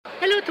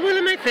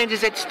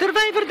friends at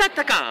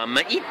Survivor.com.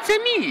 It's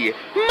me,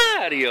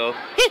 Mario.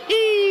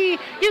 Hee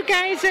you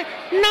guys,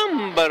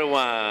 number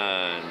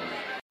one.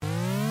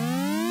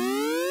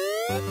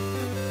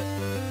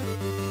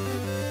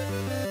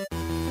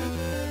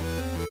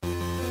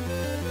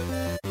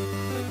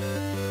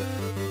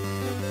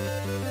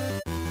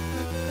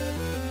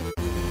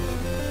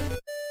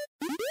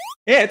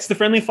 Yeah, it's the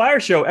Friendly Fire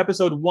Show,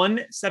 episode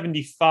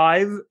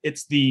 175.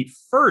 It's the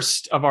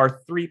first of our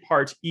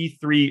three-part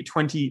E3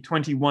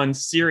 2021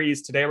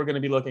 series. Today, we're going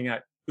to be looking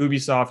at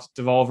Ubisoft,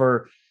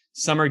 Devolver,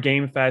 Summer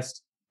Game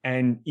Fest,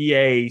 and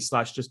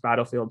EA/just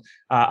Battlefield.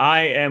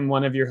 I am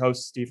one of your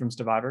hosts, Steve from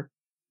Stevivor.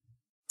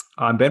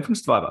 I'm Ben from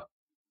Stevivor.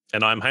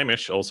 And I'm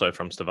Hamish, also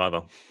from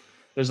Stevivor.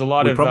 There's a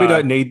lot we of... probably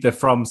don't need the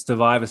from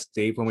Stevivor,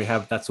 Steve, when we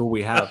have... That's all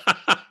we have.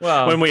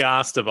 Well, when we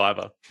are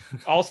Stevivor.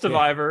 All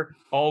Stevivor,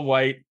 all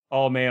white,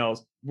 all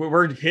males.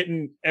 We're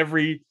hitting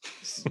every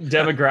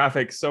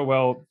demographic so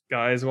well,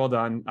 guys. Well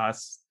done,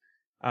 us.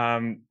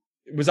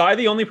 Was I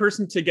the only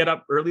person to get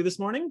up early this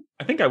morning?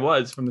 I think I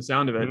was, from the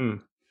sound of it.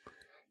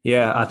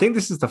 Yeah, I think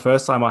this is the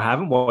first time I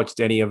haven't watched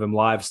any of them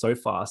live so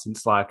far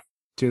since like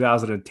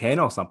 2010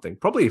 or something,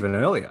 probably even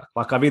earlier.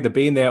 Like I've either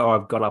been there or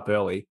I've got up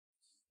early,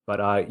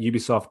 but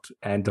Ubisoft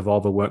and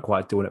Devolver weren't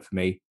quite doing it for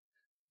me.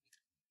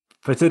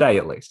 For today,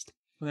 at least.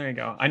 Well, there you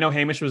go. I know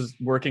Hamish was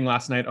working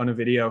last night on a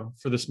video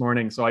for this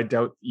morning, so I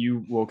doubt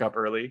you woke up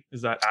early.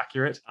 Is that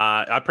accurate?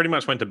 I pretty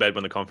much went to bed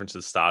when the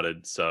conferences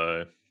started,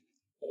 so...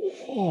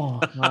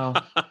 Oh, wow.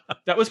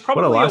 That was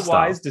probably a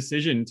wise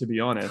decision, to be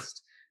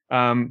honest.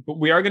 But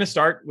we are going to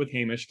start with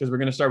Hamish, because we're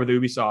going to start with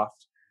Ubisoft.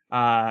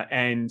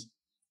 And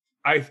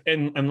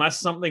unless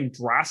something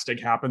drastic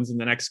happens in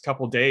the next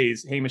couple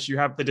days, Hamish, you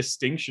have the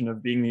distinction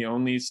of being the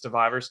only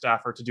Stevivor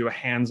staffer to do a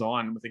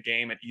hands-on with a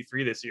game at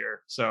E3 this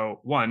year.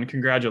 So, one,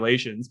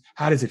 congratulations.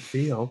 How does it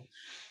feel?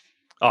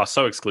 Oh,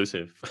 so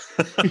exclusive.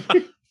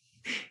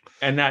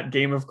 And that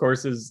game, of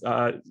course, is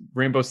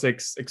Rainbow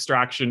Six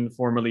Extraction,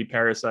 formerly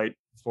Parasite,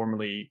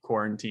 formerly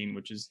Quarantine,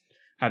 which has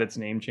had its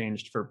name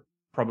changed for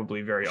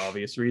probably very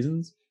obvious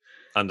reasons.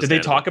 Did they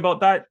talk about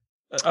that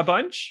a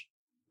bunch?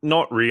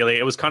 Not really.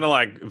 It was kind of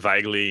like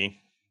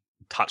vaguely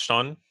touched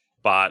on,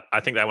 but I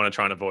think they want to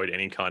try and avoid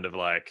any kind of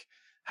like,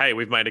 hey,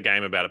 we've made a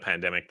game about a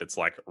pandemic that's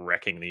like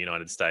wrecking the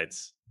United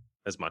States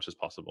as much as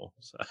possible.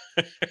 So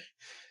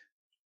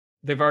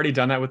they've already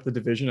done that with The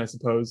Division, I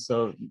suppose.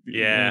 So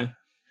yeah.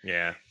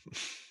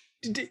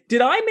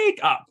 Did I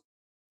make up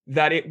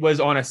that it was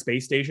on a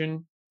space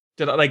station?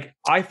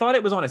 I thought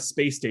it was on a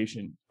space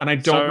station, and I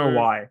don't know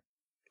why.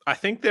 I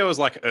think there was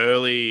like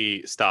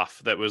early stuff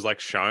that was like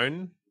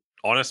shown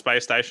on a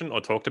space station or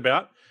talked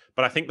about,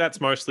 but I think that's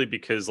mostly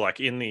because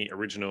like in the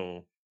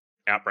original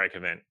Outbreak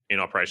event in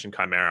Operation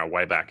Chimera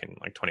way back in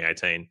like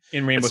 2018,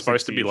 in Rainbow it's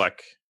supposed to be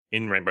like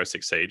in Rainbow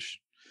Six Siege.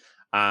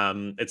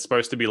 It's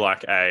supposed to be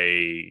like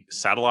a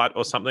satellite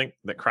or something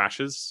that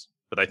crashes,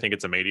 but they think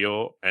it's a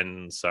meteor,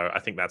 and so I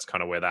think that's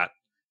kind of where that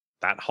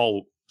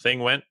whole thing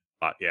went.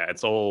 But yeah,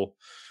 it's all,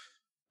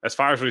 as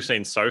far as we've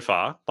seen so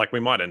far, like we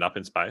might end up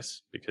in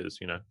space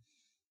because, you know,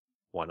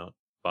 why not?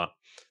 But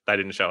they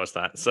didn't show us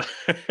that.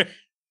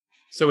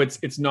 So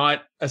it's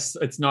not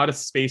a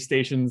space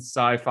station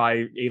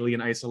sci-fi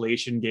alien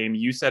isolation game.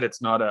 You said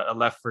it's not a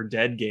Left 4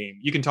 Dead game.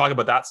 You can talk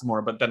about that some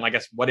more, but then I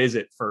guess what is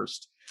it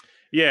first?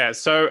 Yeah,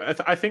 so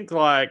I think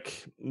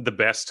like the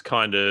best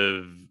kind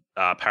of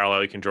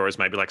parallel you can draw is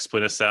maybe like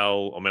Splinter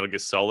Cell or Metal Gear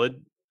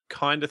Solid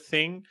kind of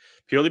thing,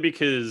 purely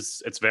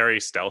because it's very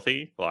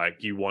stealthy.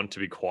 Like you want to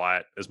be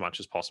quiet as much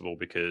as possible,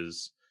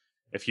 because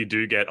if you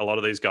do get a lot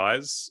of these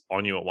guys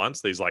on you at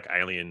once, these like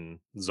alien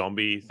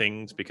zombie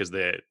things, because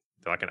they're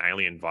like an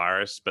alien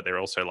virus, but they're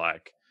also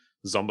like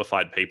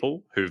zombified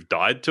people who've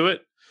died to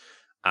it.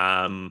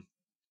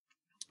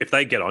 If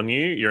they get on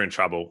you, you're in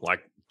trouble.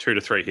 Like 2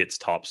 to 3 hits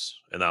tops,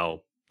 and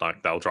they'll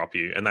drop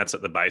you. And that's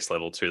at the base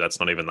level too. That's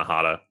not even the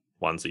harder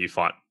ones that you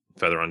fight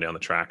further on down the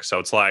track. So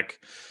it's like,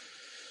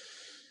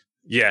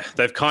 yeah,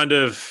 they've kind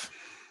of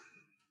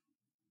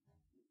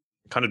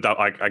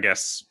I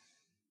guess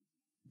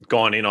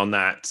gone in on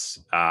that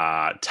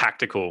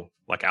tactical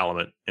like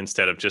element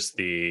instead of just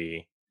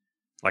the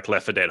like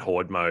Left 4 Dead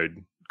horde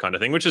mode kind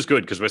of thing, which is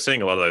good because we're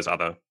seeing a lot of those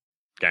other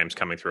games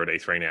coming through at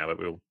E3 now, but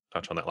we'll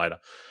touch on that later.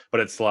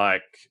 But it's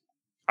like,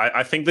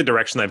 I think the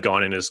direction they've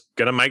gone in is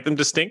going to make them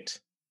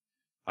distinct,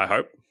 I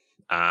hope.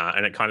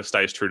 And it kind of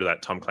stays true to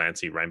that Tom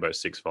Clancy Rainbow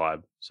Six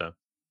vibe. So,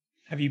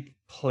 have you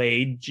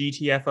played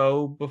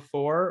GTFO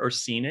before or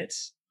seen it?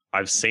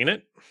 I've seen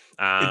it.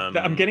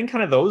 I'm getting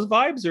kind of those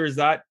vibes, or is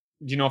that,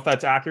 do you know if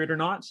that's accurate or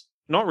not?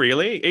 Not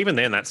really. Even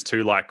then, that's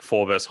too like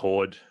 4 versus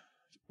horde,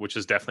 which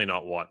is definitely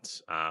not what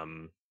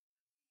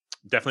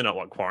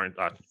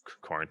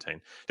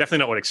quarantine. Definitely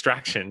not what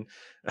extraction.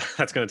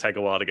 That's going to take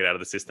a while to get out of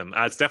the system.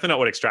 It's definitely not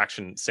what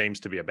extraction seems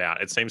to be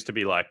about. It seems to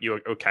be like you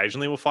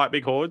occasionally will fight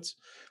big hordes.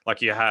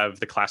 Like you have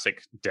the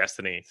classic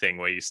Destiny thing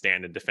where you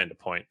stand and defend a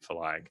point for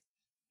like,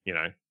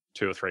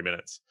 2 or 3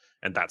 minutes.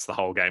 And that's the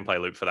whole gameplay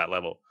loop for that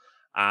level.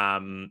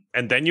 And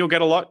then you'll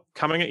get a lot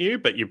coming at you,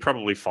 but you're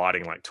probably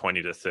fighting like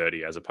 20 to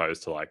 30 as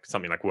opposed to like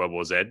something like World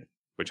War Z,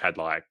 which had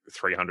like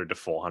 300 to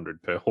 400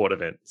 per horde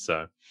event.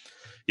 So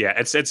yeah,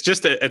 it's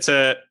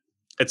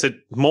a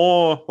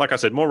more, like I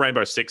said, more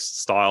Rainbow Six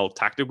style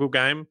tactical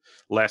game,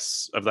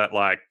 less of that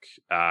like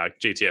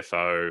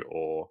GTFO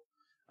or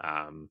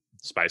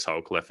Space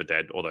Hulk, Left 4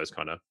 Dead, all those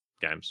kind of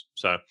games.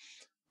 So,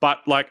 but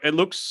like it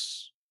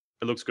looks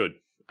good.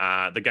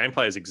 The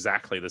gameplay is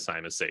exactly the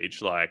same as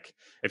Siege. Like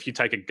if you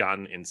take a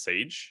gun in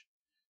Siege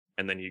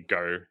and then you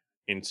go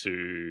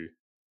into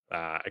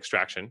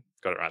Extraction,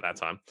 got it right that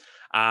time.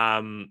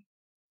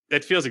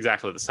 It feels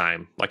exactly the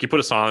same. Like you put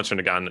a silencer in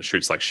a gun, it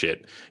shoots like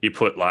shit. You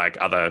put like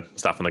other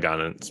stuff in the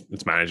gun, and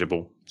it's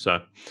manageable. So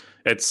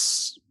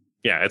it's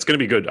going to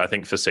be good, I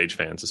think, for Siege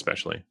fans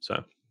especially.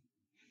 So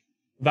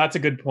that's a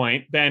good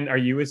point. Ben, are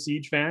you a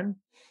Siege fan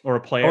or a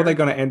player? Or are they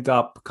going to end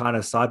up kind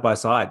of side by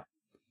side?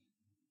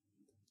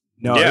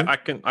 No. Yeah,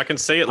 I can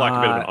see it like a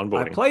bit of an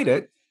onboarding. I played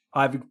it.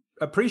 I've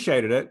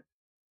appreciated it.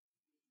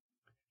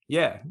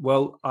 Yeah.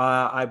 Well,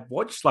 I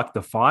watched like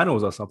the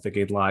finals or something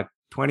in like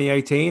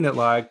 2018 at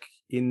like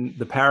in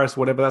the Paris,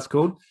 whatever that's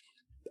called.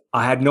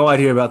 I had no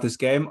idea about this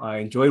game. I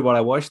enjoyed what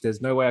I watched. There's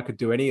no way I could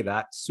do any of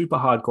that. Super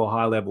hardcore,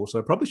 high level. So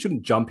I probably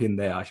shouldn't jump in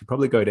there. I should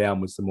probably go down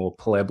with some more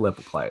pleb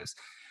level players.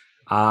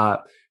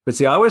 But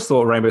see, I always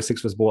thought Rainbow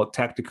Six was more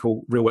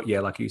tactical, real. Yeah,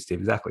 like you, Steve,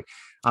 exactly.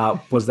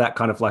 Was that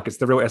kind of like it's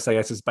the real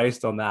SAS is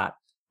based on that.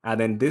 And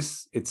then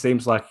this, it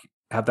seems like,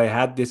 have they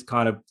had this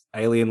kind of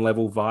alien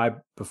level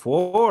vibe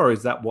before, or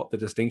is that what the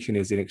distinction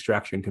is in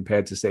Extraction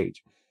compared to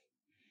Siege?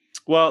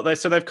 Well,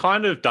 they've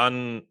kind of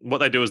done what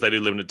they do is they do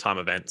limited time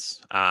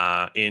events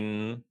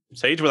in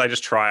Siege where they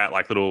just try out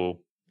like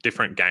little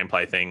different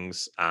gameplay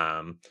things.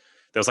 There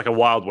was like a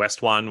Wild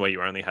West one where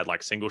you only had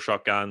like single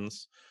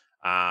shotguns.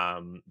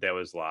 There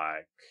was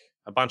like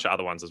a bunch of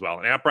other ones as well.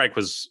 And Outbreak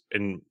was,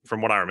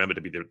 from what I remember,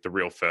 to be the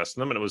real first of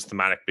them, and it was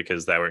thematic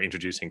because they were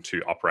introducing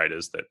two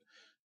operators that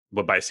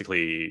were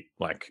basically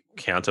like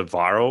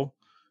counter-viral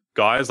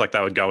guys. Like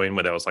they would go in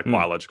where there was like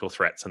biological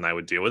threats and they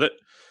would deal with it.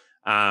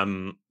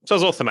 So it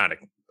was all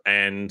thematic,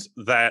 and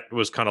that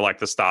was kind of like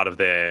the start of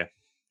their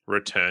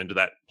return to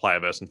that player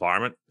versus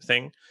environment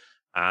thing.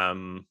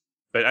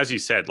 But as you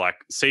said, like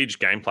Siege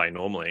gameplay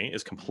normally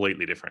is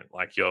completely different.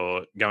 Like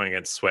you're going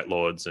against sweat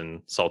lords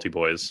and salty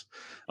boys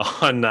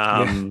on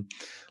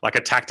like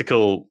a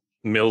tactical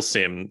mil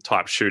sim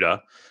type shooter.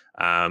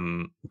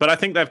 But I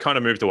think they've kind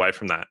of moved away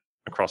from that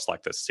across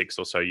like the 6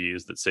 or so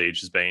years that Siege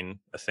has been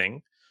a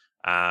thing.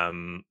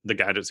 The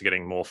gadgets are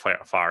getting more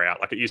far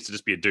out. Like it used to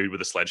just be a dude with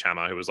a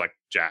sledgehammer who was like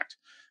jacked,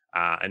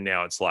 and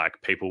now it's like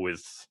people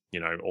with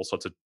all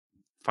sorts of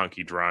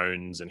funky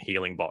drones and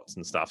healing bots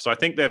and stuff. So I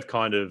think they've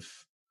kind of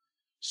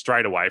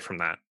strayed away from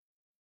that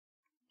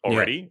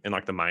already in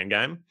like the main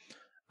game,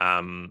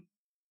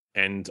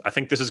 and I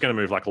think this is going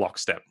to move like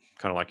lockstep,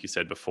 kind of like you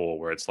said before,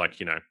 where it's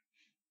like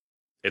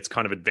it's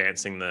kind of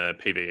advancing the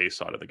PvE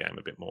side of the game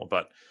a bit more.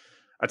 But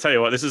I tell you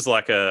what, this is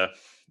going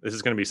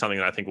to be something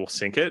that I think will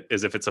sink it.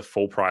 Is if it's a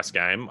full price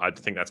game, I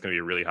think that's going to be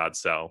a really hard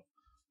sell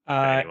for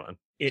anyone.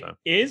 It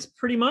is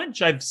pretty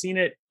much. I've seen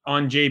it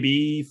on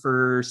JB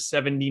for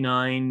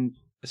 79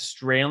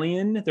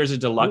 Australian. There's a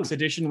deluxe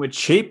edition, which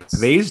cheap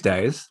these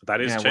days.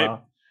 That is cheap.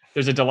 Well,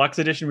 there's a deluxe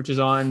edition which is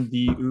on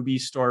the Ubi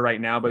store right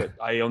now, but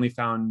I only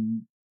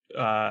found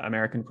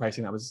American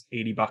pricing that was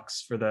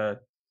 $80 for the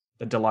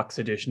deluxe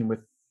edition. With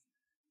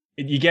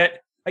you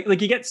get you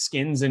get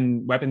skins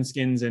and weapon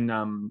skins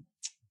and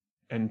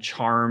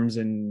charms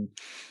and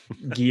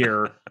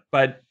gear,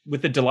 but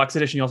with the deluxe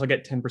edition you also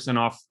get 10%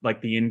 off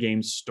like the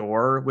in-game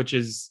store, which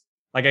is,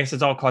 I guess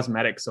it's all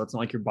cosmetics, so it's not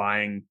like you're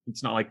buying,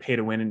 it's not like pay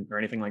to win or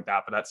anything like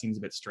that, but that seems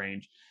a bit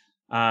strange.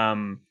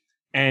 And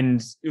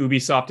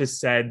Ubisoft has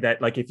said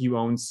that like if you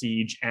own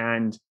Siege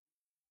and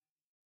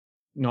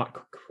not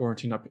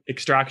Quarantine Up,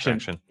 Extraction,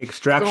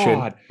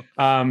 God,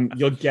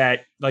 you'll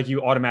get like,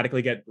 you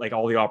automatically get like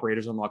all the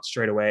operators unlocked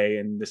straight away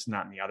and this and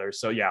that and the other.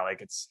 So yeah,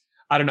 like it's,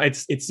 I don't know.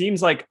 It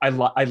seems like I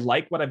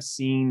like what I've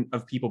seen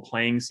of people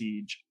playing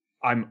Siege.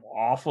 I'm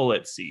awful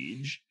at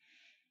Siege.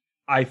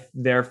 I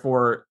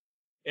therefore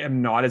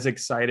am not as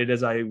excited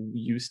as I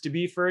used to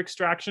be for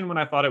Extraction when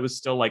I thought it was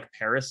still like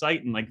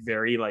Parasite and like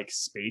very like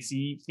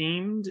spacey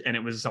themed, and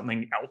it was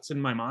something else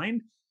in my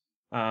mind.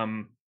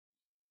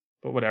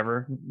 But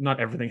whatever. Not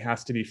everything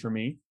has to be for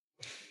me.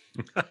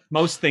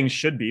 Most things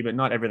should be, but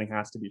not everything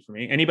has to be for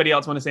me. Anybody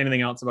else want to say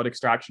anything else about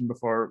Extraction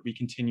before we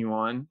continue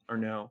on, or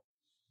no?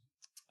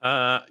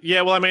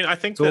 Yeah, well, I mean, I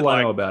think that's all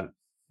I know about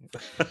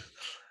it.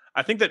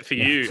 I think that for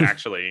you,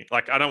 actually,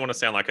 like, I don't want to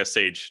sound like a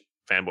Siege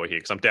fanboy here,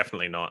 because I'm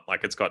definitely not.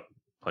 Like, it's got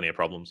plenty of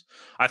problems.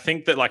 I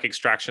think that like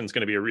Extraction is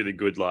going to be a really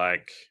good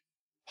like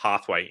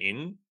pathway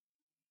in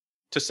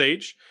to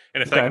Siege,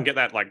 and if they can get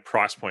that like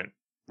price point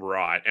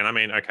right, and I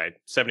mean, okay,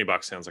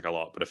 $70 sounds like a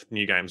lot, but if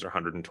new games are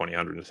 $120,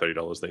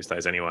 $130 these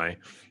days anyway,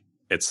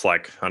 it's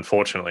like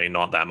unfortunately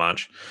not that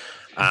much.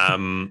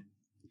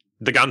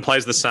 The gunplay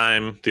is the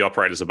same. The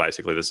operators are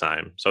basically the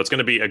same. So it's going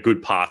to be a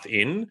good path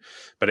in.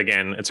 But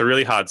again, it's a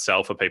really hard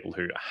sell for people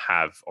who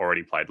have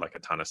already played like a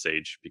ton of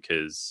Siege,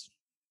 because,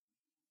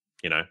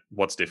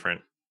 what's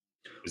different?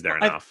 Is there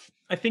enough?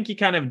 I think you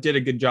kind of did a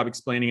good job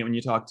explaining it when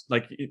you talked,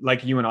 like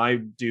you and I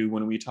do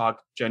when we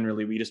talk.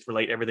 Generally, we just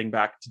relate everything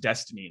back to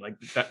Destiny. Like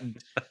that,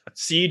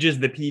 Siege is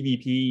the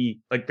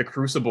PvP, like the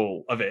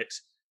crucible of it,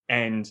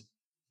 and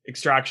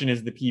Extraction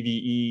is the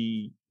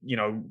PvE.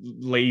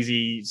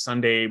 Lazy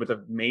Sunday with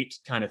a mate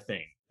kind of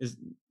thing.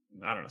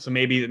 I don't know. So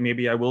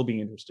maybe I will be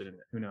interested in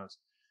it. Who knows?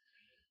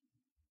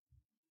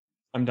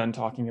 I'm done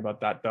talking about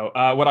that though.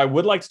 What I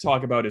would like to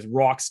talk about is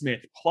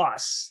Rocksmith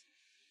Plus.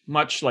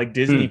 Much like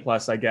Disney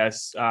Plus, I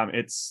guess,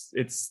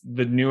 it's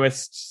the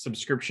newest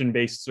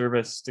subscription-based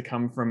service to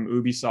come from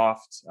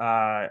Ubisoft.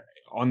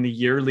 On the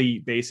yearly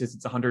basis,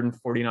 it's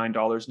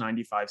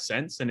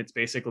 $149.95, and it's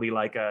basically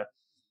like a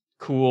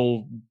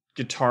cool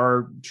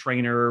guitar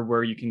trainer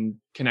where you can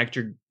connect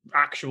your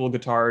actual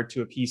guitar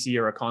to a PC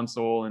or a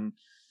console and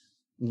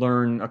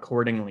learn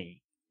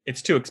accordingly.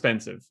 It's too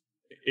expensive,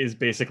 is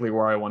basically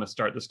where I want to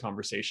start this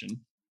conversation.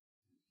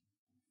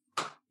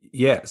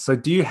 Yeah. So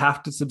do you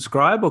have to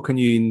subscribe, or can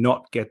you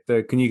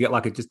get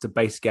like just a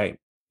base game?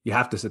 You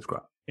have to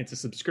subscribe. It's a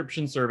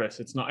subscription service.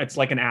 It's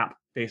like an app,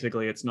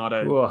 basically. It's not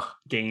a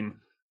game.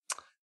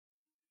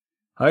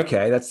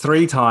 Okay, that's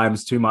 3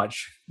 times too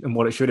much than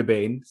what it should have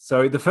been.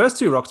 So the first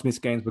 2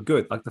 Rocksmith games were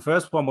good. Like the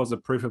first one was a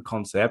proof of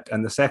concept,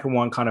 and the second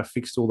one kind of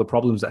fixed all the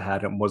problems it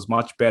had and was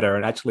much better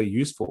and actually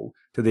useful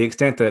to the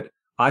extent that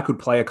I could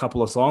play a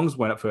couple of songs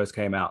when it first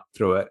came out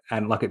through it,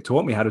 and like it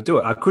taught me how to do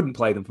it. I couldn't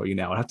play them for you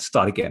now. I'd have to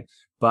start again.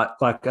 But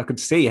like I could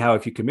see how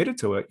if you committed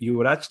to it, you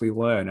would actually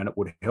learn and it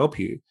would help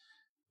you.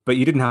 But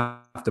you didn't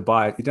have to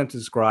buy it. You didn't have to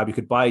subscribe. You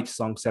could buy each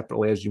song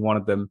separately as you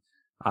wanted them.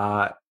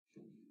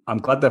 I'm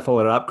glad they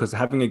followed it up, because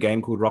having a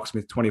game called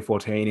Rocksmith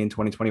 2014 in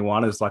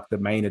 2021 as like the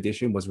main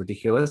edition was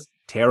ridiculous.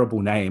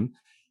 Terrible name.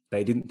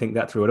 They didn't think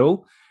that through at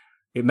all.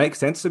 It makes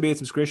sense to be a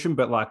subscription,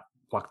 but like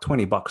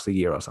 $20 a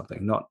year or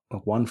something, not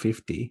like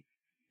 $150.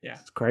 Yeah,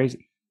 it's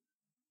crazy.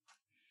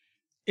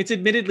 It's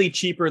admittedly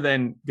cheaper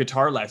than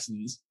guitar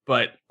lessons,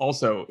 but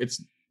also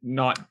it's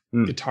not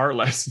guitar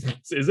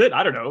lessons, is it?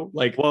 I don't know.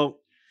 Like, well,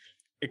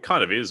 it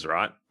kind of is,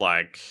 right?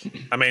 Like,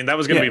 I mean, that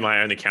was going to be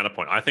my only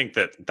counterpoint. I think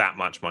that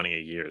much money a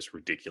year is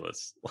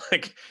ridiculous.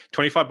 Like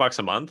 $25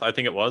 a month, I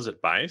think it was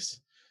at base.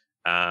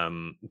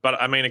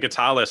 But I mean, a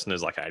guitar lesson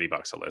is like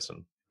 $80 a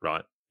lesson,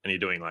 right? And you're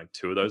doing like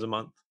 2 of those a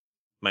month,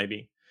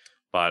 maybe.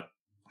 But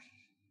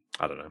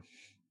I don't know.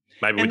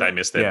 Maybe they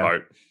missed their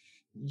boat.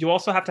 You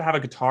also have to have a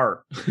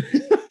guitar.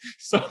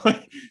 So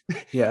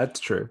yeah,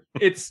 that's true.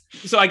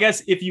 So I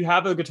guess if you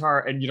have a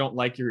guitar and you don't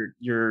like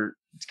your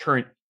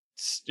current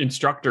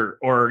instructor,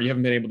 or you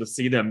haven't been able to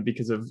see them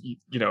because of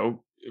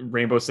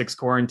Rainbow Six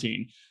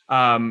quarantine,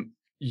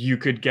 you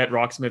could get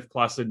Rocksmith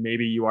Plus, and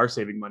maybe you are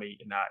saving money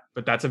in that.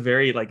 But that's a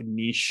very like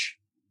niche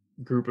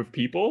group of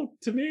people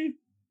to me.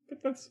 But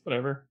that's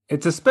whatever.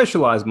 It's a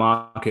specialized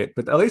market,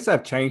 but at least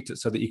I've changed it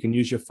so that you can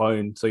use your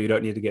phone, so you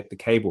don't need to get the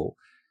cable.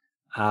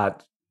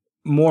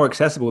 More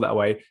accessible that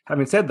way.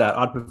 Having said that,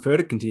 I'd prefer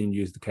to continue to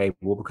use the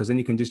cable, because then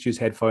you can just use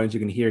headphones. You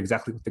can hear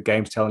exactly what the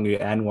game's telling you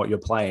and what you're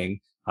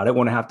playing. I don't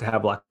want to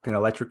have like an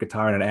electric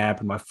guitar and an amp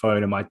and my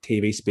phone and my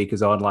TV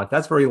speakers on. Like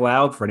that's very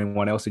loud for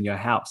anyone else in your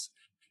house.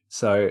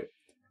 So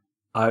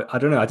I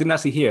don't know. I didn't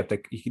actually hear if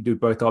you could do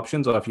both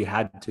options, or if you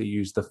had to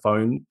use the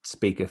phone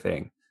speaker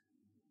thing.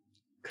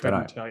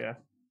 Couldn't tell you.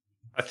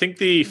 I think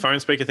the phone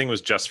speaker thing was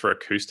just for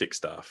acoustic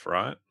stuff,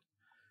 right?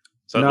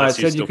 So no, it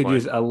said you could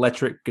use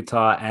electric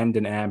guitar and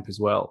an amp as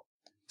well.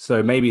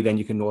 So maybe then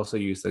you can also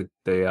use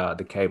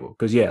the cable,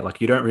 because like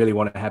you don't really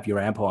want to have your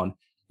amp on.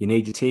 You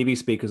need your TV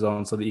speakers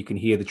on so that you can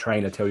hear the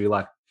trainer tell you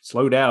like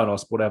slow down or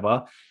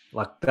whatever.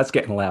 Like that's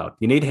getting loud.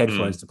 You need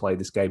headphones to play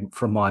this game,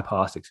 from my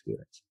past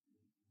experience.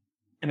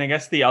 And I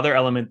guess the other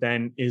element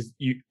then is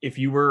if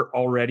you were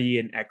already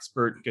an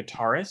expert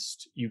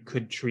guitarist, you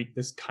could treat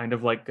this kind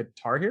of like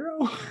Guitar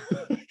Hero,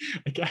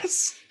 I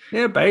guess.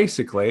 Yeah,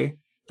 basically.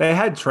 They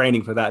had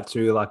training for that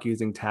too, like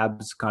using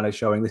tabs, kind of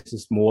showing this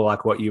is more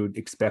like what you would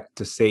expect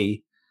to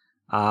see.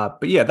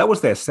 But yeah, that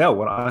was their sell.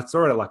 When I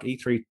saw it at like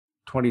E3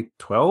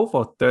 2012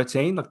 or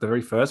 13, like the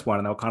very first one,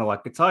 and they were kind of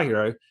like, Guitar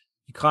Hero,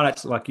 you kind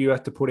of like, you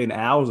have to put in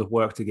hours of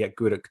work to get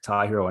good at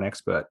Guitar Hero and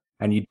expert,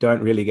 and you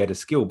don't really get a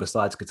skill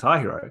besides Guitar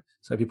Hero.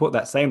 So if you put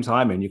that same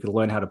time in, you could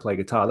learn how to play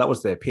guitar. That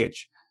was their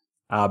pitch.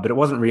 But it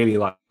wasn't really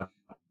like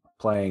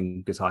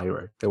playing Guitar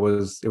Hero.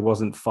 It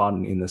wasn't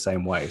fun in the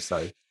same way.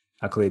 So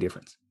a clear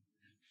difference.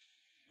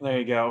 There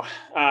you go.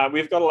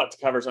 We've got a lot to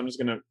cover, so I'm just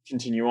going to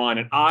continue on.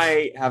 And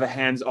I have a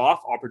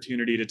hands-off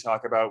opportunity to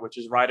talk about, which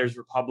is Riders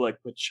Republic,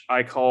 which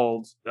I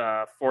called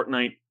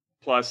Fortnite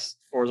plus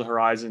Forza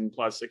Horizon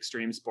plus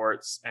Extreme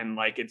Sports. And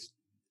like, it's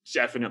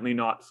definitely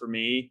not for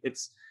me.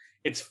 It's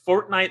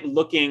Fortnite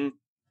looking,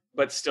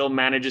 but still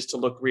manages to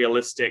look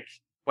realistic.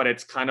 But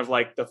it's kind of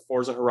like the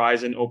Forza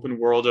Horizon open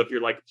world of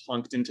you're like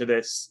plunked into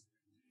this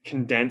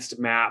condensed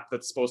map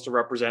that's supposed to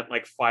represent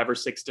like 5 or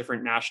 6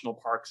 different national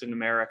parks in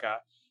America.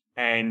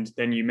 And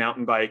then you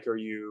mountain bike or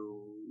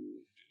you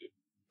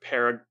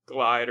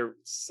paraglide or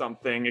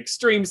something,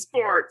 Extreme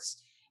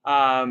Sports.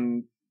 Like,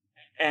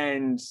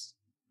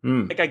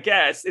 I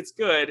guess it's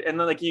good. And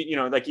then like, you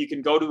know, like you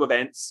can go to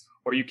events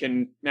or you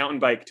can mountain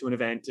bike to an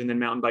event and then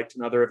mountain bike to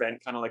another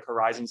event, kind of like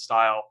Horizon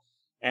style.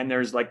 And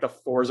there's like the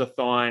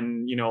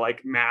Forzathon,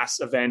 like mass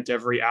event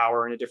every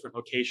hour in a different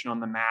location on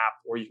the map,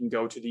 or you can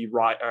go to the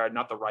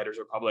not the Riders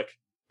Republic,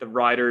 the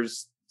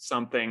Riders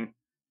something.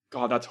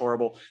 God, that's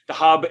horrible. The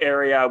hub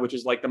area, which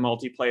is like the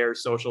multiplayer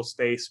social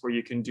space where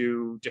you can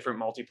do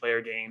different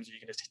multiplayer games. You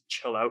can just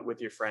chill out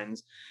with your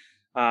friends.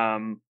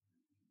 And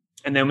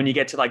then when you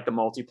get to like the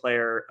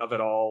multiplayer of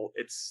it all,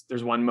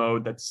 there's one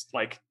mode that's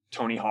like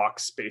Tony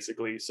Hawk's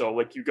basically. So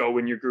like you go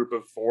in your group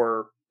of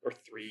 4 or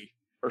 3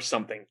 or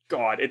something.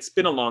 God, it's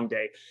been a long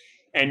day.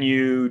 And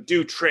you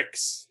do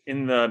tricks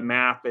in the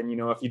map. And,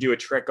 if you do a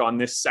trick on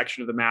this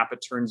section of the map, it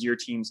turns your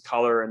team's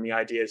color. And the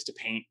idea is to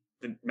paint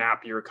the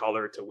map your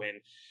color to win.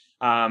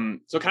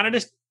 So it kind of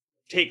just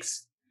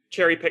takes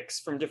cherry picks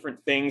from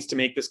different things to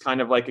make this kind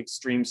of like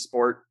extreme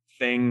sport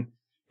thing.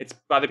 It's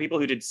by the people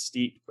who did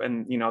Steep,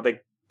 and they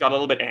got a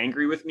little bit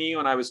angry with me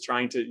when I was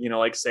trying to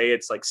like say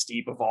it's like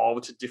Steep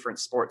evolved to different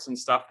sports and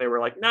stuff. They were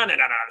like, no, this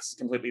is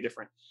completely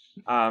different.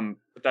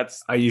 But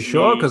that's Are you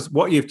sure? Because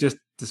what you've just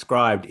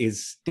described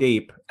is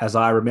Steep as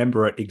I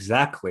remember it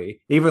exactly.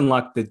 Even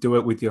like the do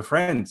it with your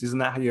friends. Isn't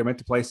that how you're meant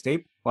to play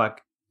Steep?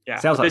 Like, yeah,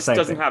 sounds like this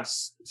doesn't have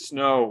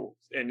snow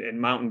and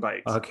mountain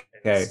bikes.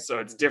 Okay, so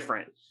it's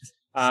different.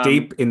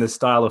 Steep in the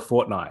style of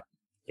Fortnite.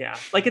 Yeah,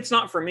 like it's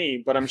not for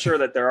me, but I'm sure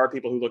that there are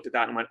people who looked at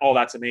that and went, "Oh,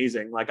 that's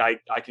amazing! Like I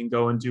can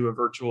go and do a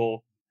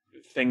virtual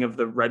thing of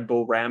the Red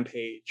Bull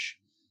Rampage."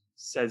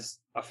 Says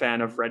a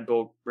fan of Red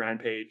Bull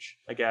Rampage,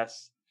 I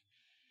guess.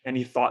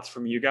 Any thoughts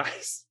from you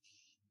guys?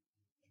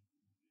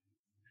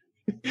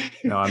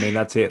 No, I mean,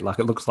 that's it. Like,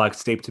 it looks like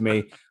Steep to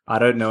me. I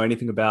don't know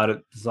anything about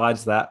it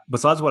besides that.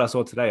 Besides what I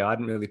saw today, I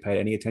hadn't really paid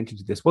any attention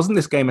to this. Wasn't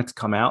this game meant to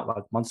come out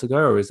like months ago,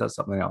 or is that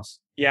something else?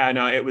 Yeah,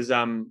 no, it was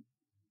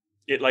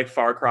it like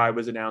Far Cry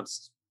was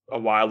announced a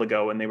while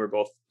ago and they were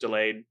both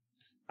delayed.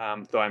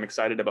 Though I'm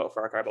excited about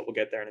Far Cry, but we'll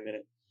get there in a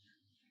minute.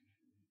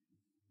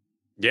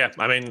 Yeah,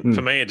 I mean,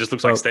 for me, it just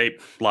looks like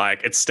Steep.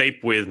 Like, it's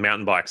Steep with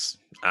mountain bikes.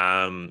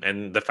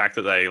 And the fact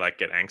that they like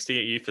get angsty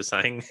at you for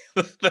saying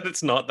that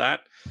it's not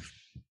that.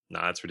 No,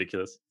 it's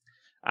ridiculous.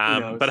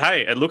 But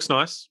hey, it looks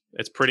nice.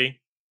 It's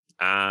pretty.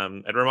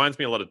 It reminds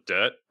me a lot of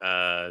Dirt.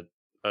 I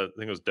think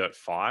it was Dirt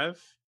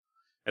 5.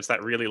 It's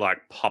that really like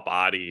pop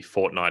arty,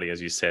 Fortnite-y,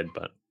 as you said.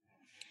 But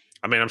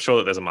I mean, I'm sure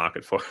that there's a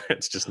market for it.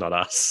 It's just not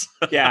us.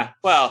 Yeah,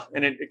 well,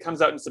 and it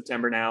comes out in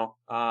September now,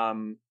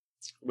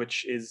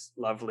 which is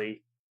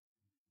lovely.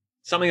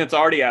 Something that's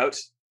already out.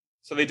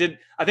 So they did.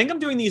 I think I'm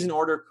doing these in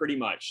order pretty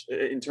much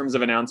in terms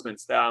of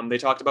announcements. They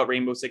talked about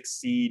Rainbow Six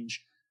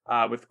Siege.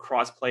 With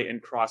crossplay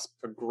and cross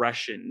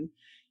progression,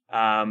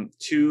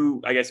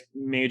 2, I guess,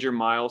 major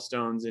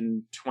milestones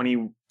in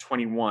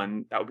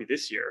 2021. That would be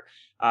this year.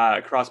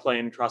 Crossplay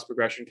and cross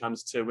progression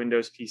comes to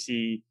Windows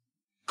PC,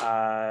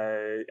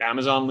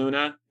 Amazon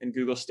Luna, and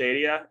Google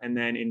Stadia, and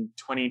then in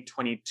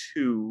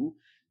 2022,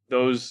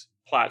 those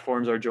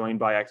platforms are joined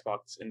by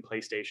Xbox and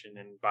PlayStation,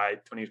 and by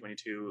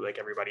 2022, like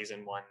everybody's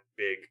in one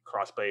big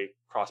crossplay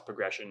cross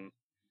progression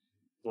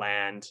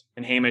land.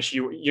 And Hamish,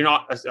 you're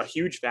not a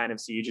huge fan of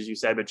Siege, as you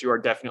said, but you are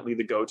definitely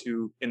the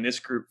go-to in this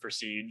group for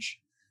Siege.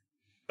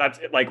 That's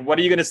like, what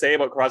are you going to say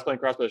about crossplay and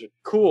cross-progression?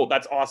 Cool,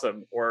 that's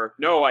awesome. Or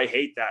no, I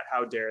hate that.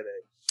 How dare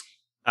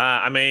they?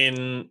 I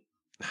mean,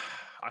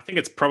 I think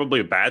it's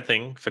probably a bad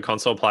thing for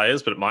console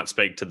players, but it might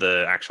speak to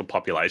the actual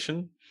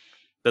population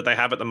that they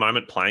have at the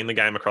moment playing the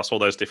game across all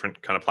those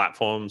different kind of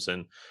platforms.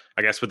 And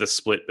I guess with the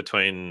split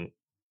between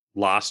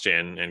last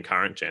gen and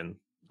current gen,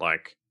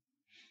 like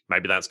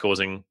maybe that's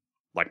causing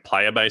like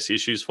player base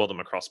issues for them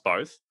across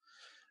both.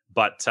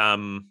 But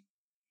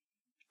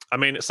I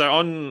mean, so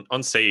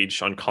on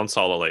Siege, on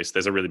console at least,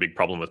 there's a really big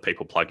problem with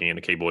people plugging in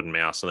a keyboard and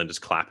mouse and then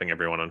just clapping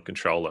everyone on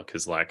controller,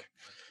 because like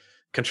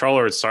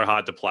controller is so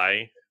hard to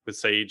play with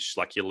Siege,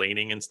 like you're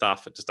leaning and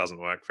stuff, it just doesn't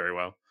work very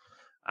well.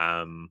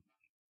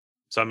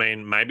 So I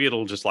mean, maybe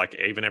it'll just like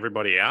even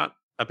everybody out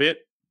a bit,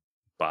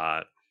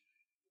 but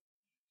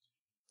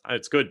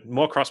it's good.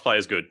 More crossplay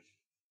is good.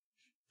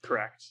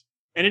 Correct.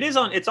 And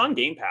it's on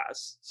Game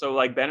Pass. So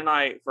like Ben and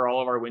I, for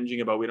all of our whinging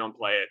about we don't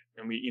play it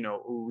and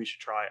we should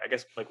try. I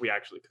guess like we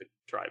actually could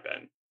try,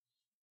 Ben.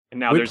 And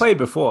now we played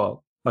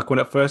before. Like when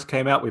it first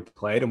came out, we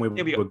played and we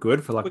were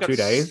good for like 2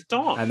 days.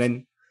 Stomped. And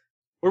then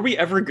were we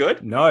ever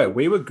good? No,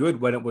 we were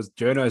good when it was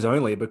journos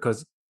only,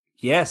 because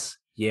yes,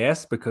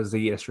 because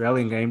the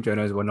Australian game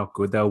journos were not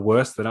good. They were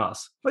worse than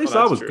us. At least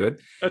I was good.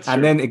 That's and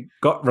true. Then it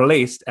got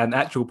released and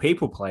actual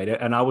people played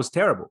it and I was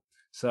terrible.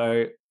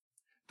 So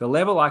the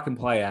level I can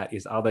play at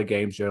is other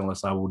games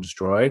journalists I will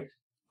destroy.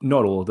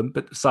 Not all of them,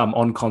 but some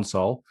on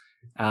console.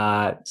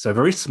 So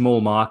very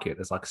small market.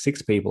 There's like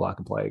 6 people I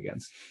can play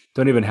against.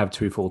 Don't even have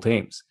 2 full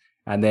teams.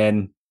 And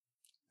then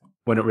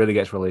when it really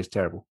gets released,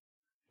 terrible.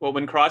 Well,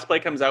 when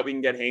crossplay comes out, we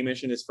can get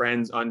Hamish and his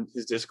friends on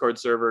his Discord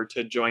server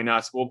to join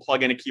us. We'll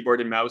plug in a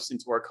keyboard and mouse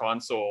into our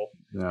console,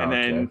 and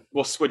then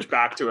we'll switch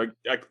back to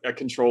a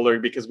controller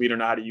because we don't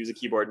know how to use a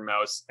keyboard and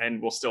mouse,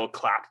 and we'll still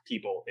clap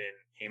people in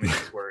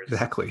Hamish's words.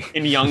 Exactly.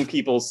 In young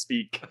people's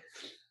speak.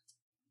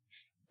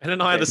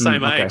 And I are the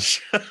same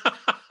age.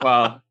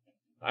 Well,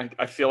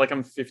 I feel like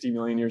I'm 50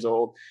 million years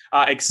old,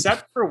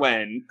 except for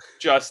when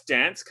Just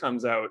Dance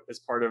comes out as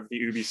part of the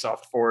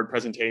Ubisoft Forward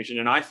presentation,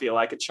 and I feel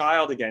like a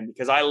child again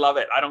because I love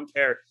it. I don't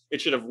care.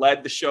 It should have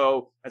led the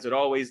show as it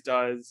always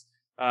does.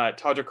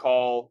 Todrick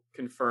Hall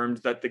confirmed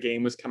that the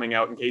game was coming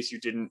out. In case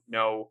you didn't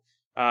know,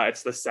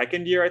 it's the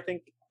second year I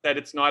think that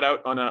it's not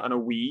out on a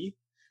Wii,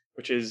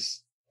 which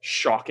is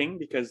shocking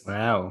because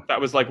that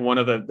was like one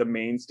of the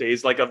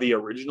mainstays like of the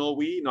original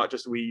Wii, not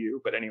just Wii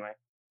U. But anyway.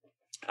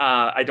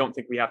 I don't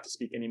think we have to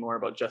speak anymore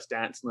about Just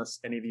Dance unless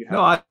any of you have.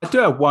 No, I do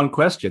have one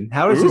question.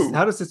 How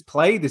does this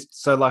play this?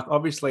 So, like,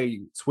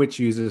 obviously, Switch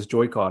uses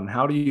Joy-Con.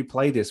 How do you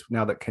play this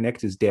now that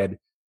Kinect is dead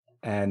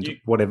and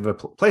whatever?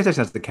 PlayStation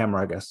has the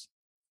camera, I guess.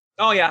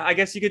 Oh yeah, I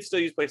guess you could still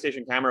use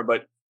PlayStation camera,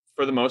 but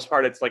for the most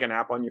part, it's like an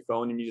app on your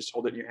phone and you just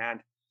hold it in your hand.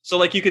 So,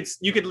 like, you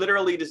could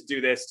literally just do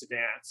this to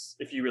dance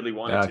if you really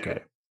wanted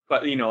to.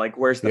 But like,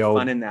 where's the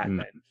fun in that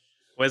then?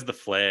 Where's the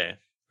flair?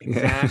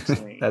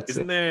 Exactly.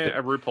 Isn't there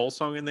a RuPaul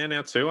song in there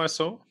now too? I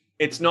saw.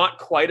 It's not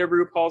quite a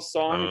RuPaul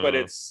song, but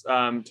it's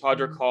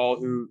Todrick Hall,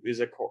 who is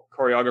a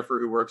choreographer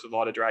who works with a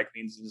lot of drag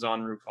queens and is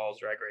on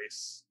RuPaul's Drag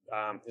Race.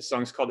 His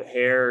song's called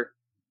Hair,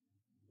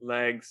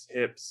 Legs,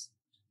 Hips.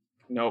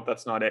 Nope,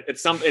 that's not it.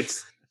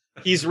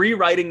 He's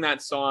rewriting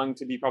that song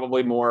to be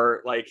probably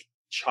more like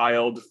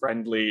child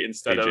friendly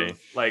instead of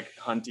like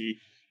hunty.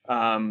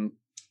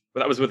 But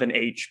that was with an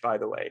H, by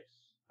the way.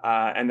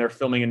 And they're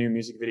filming a new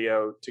music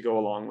video to go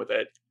along with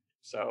it.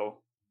 So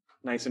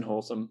nice and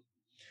wholesome,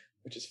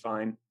 which is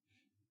fine.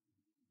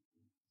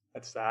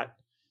 That's that.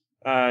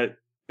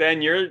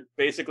 Ben, you're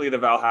basically the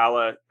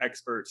Valhalla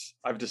expert,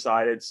 I've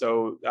decided.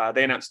 So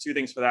they announced two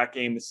things for that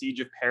game: the Siege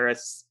of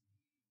Paris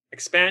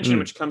expansion,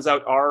 which comes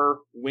out our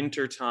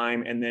winter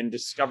time, and then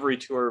Discovery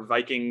Tour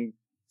Viking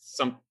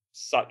some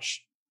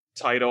such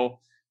title.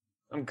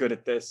 I'm good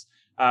at this,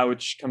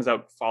 which comes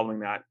out following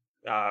that.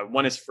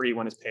 One is free,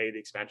 one is paid. The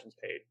expansion's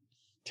paid.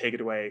 Take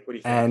it away. What do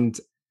you think? And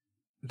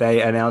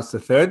they announced the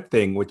third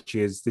thing, which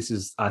is this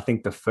is, I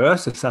think, the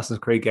first Assassin's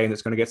Creed game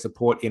that's going to get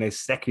support in a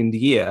second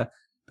year,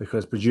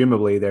 because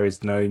presumably there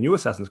is no new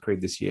Assassin's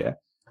Creed this year,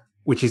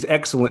 which is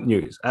excellent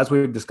news. As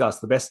we've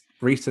discussed, the best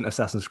recent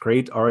Assassin's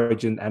Creed,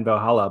 Origin and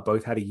Valhalla,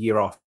 both had a year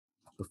off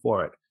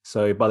before it.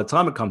 So by the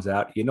time it comes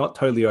out, you're not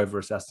totally over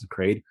Assassin's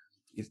Creed.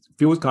 It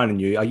feels kind of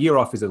new. A year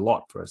off is a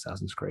lot for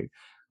Assassin's Creed.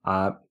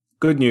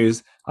 Good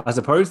news. I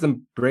suppose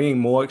them bringing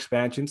more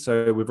expansion.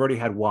 So we've already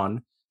had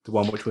one, the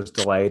one which was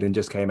delayed and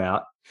just came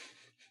out.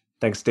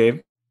 Thanks,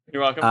 Steve.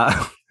 You're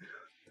welcome.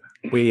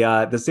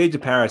 The Siege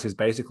of Paris is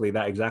basically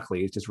that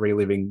exactly. It's just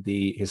reliving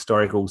the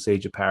historical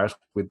Siege of Paris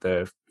with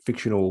the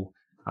fictional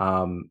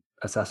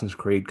Assassin's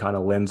Creed kind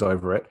of lens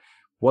over it.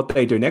 What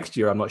they do next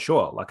year, I'm not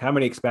sure. Like, how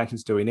many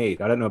expansions do we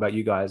need? I don't know about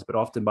you guys, but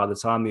often by the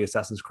time the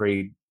Assassin's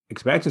Creed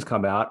expansions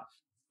come out,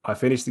 I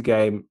finish the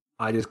game,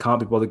 I just can't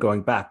be bothered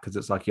going back because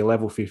it's like you're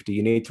level 50.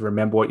 You need to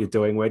remember what you're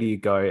doing. Where do you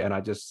go? And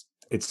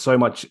it's so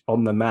much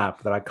on the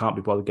map that I can't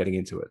be bothered getting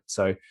into it.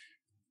 So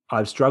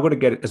I've struggled to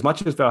get it. As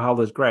much as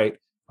Valhalla is great,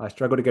 I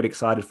struggle to get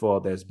excited for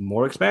there's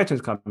more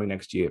expansions coming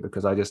next year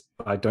because I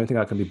don't think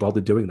I can be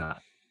bothered doing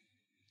that.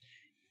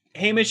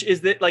 Hamish,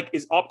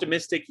 is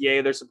optimistic?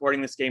 Yay, they're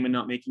supporting this game and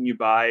not making you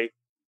buy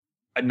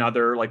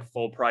another like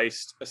full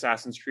priced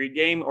Assassin's Creed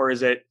game, or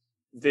is it?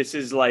 This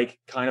is like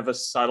kind of a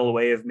subtle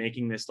way of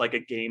making this like a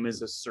game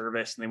as a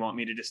service, and they want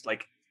me to just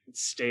like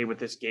stay with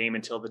this game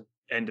until the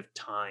end of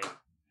time,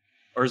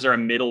 or is there a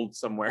middle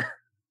somewhere?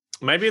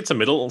 Maybe it's a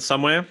middle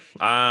somewhere.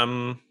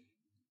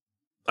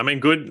 I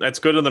mean, good. It's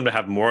good of them to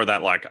have more of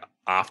that like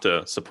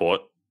after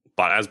support.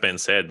 But as Ben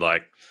said,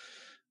 like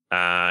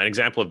an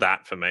example of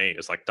that for me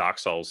is like Dark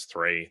Souls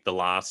 3. The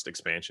last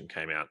expansion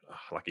came out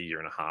like a year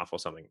and a half or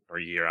something, or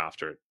a year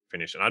after it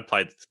finished, and I'd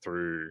played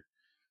through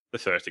the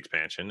first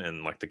expansion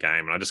and like the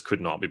game, and I just could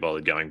not be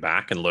bothered going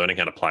back and learning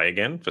how to play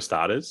again for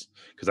starters,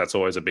 because that's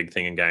always a big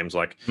thing in games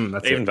like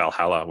even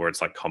Valhalla, where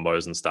it's like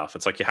combos and stuff.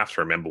 It's like you have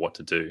to remember what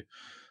to do.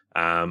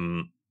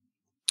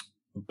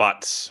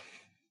 But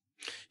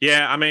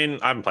yeah, I mean,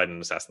 I haven't played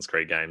an Assassin's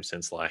Creed game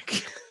since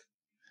like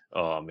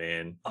oh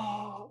man.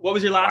 Oh, what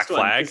was your last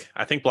Black Flag?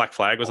 I think Black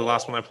Flag was the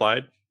last one I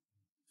played.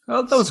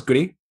 Oh, that was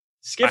goodie.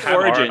 Skip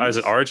Origins. Is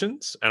it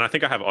Origins? And I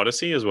think I have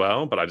Odyssey as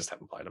well, but I just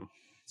haven't played them.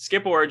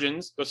 Skip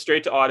Origins, go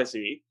straight to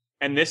Odyssey.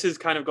 And this is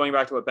kind of going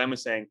back to what Ben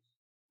was saying.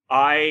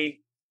 I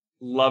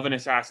love an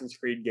Assassin's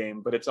Creed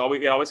game, but it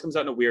always comes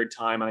out in a weird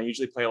time. And I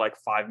usually play like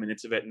 5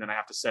 minutes of it, and then I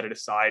have to set it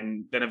aside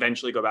and then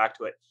eventually go back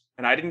to it.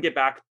 And I didn't get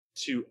back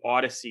to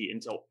Odyssey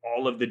until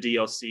all of the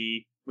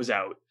DLC was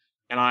out.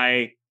 And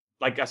I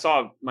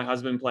saw my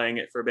husband playing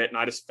it for a bit, and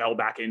I just fell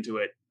back into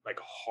it like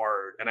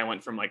hard. And I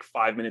went from like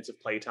 5 minutes of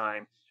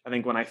playtime. I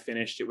think when I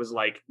finished, it was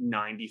like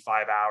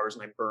 95 hours,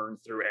 and I burned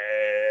through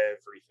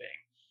everything.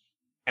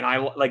 And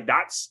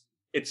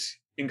it's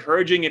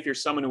encouraging if you're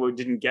someone who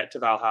didn't get to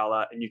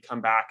Valhalla and you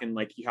come back and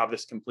like you have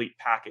this complete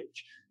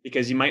package,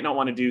 because you might not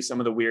want to do some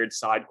of the weird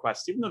side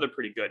quests, even though they're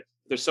pretty good.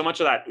 There's so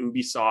much of that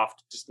Ubisoft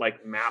just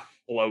like map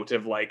bloat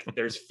of like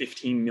there's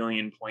 15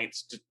 million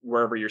points to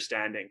wherever you're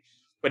standing.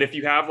 But if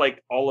you have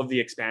like all of the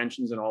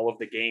expansions and all of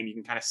the game, you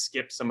can kind of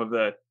skip some of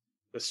the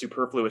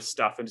superfluous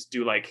stuff and just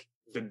do like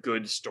the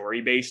good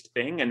story based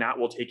thing, and that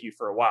will take you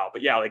for a while.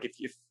 But yeah, like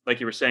if like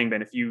you were saying,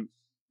 Ben, if you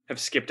have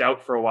skipped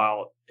out for a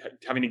while,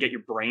 having to get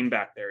your brain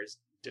back there is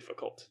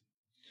difficult.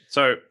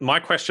 So my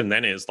question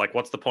then is, like,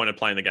 what's the point of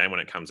playing the game when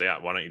it comes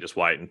out? Why don't you just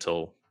wait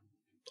until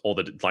all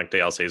the like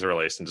DLCs are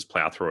released and just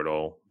plow through it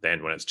all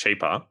then when it's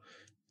cheaper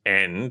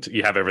and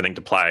you have everything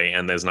to play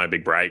and there's no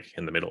big break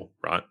in the middle,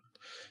 right?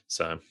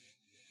 So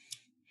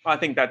I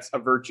think that's a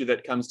virtue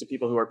that comes to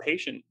people who are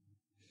patient.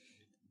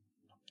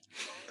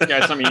 Yeah,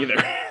 it's not me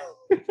either.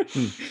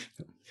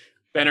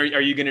 Ben,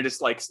 are you going to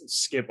just like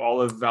skip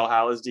all of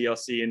Valhalla's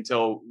DLC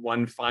until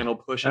one final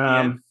push at the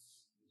end?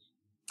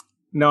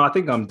 No, I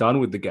think I'm done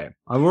with the game.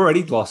 I'm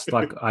already lost.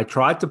 Like, I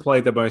tried to play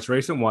the most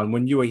recent one.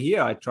 When you were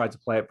here, I tried to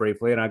play it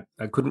briefly and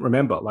I couldn't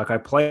remember. Like, I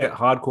played it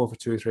hardcore for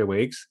 2 or 3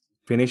 weeks,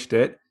 finished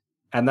it,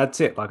 and that's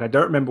it. Like, I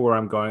don't remember where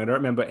I'm going. I don't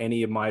remember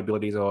any of my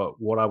abilities or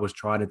what I was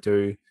trying to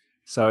do.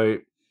 So,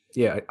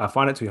 yeah, I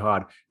find it too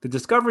hard. The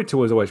Discovery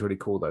Tour is always really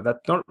cool, though.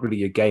 That's not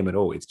really a game at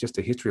all. It's just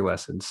a history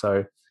lesson.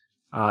 So,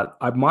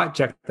 I might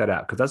check that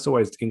out because that's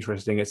always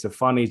interesting. It's a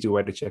fun, easy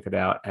way to check it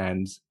out,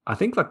 and I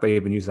think like they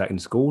even use that in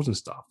schools and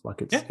stuff.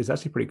 Like it's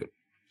actually pretty good.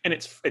 And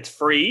it's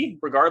free,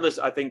 regardless,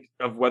 I think,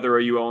 of whether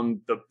you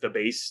own the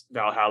base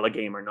Valhalla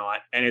game or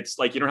not. And it's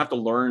like you don't have to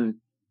learn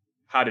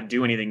how to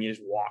do anything; you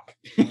just walk.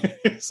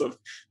 So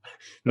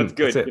that's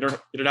good. You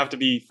don't have to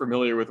be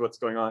familiar with what's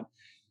going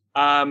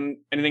on.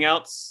 Anything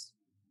else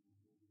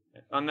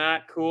on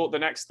that? Cool. The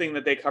next thing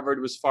that they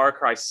covered was Far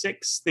Cry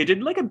 6. They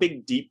did like a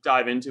big deep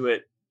dive into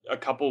it a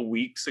couple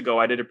weeks ago.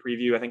 I did a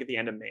preview, I think at the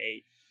end of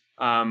May.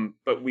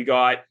 But we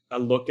got a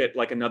look at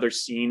like another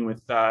scene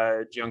with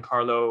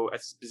Giancarlo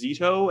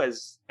Esposito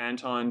as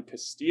Anton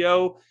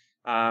Castillo.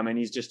 And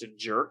he's just a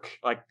jerk.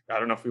 Like, I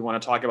don't know if we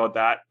want to talk about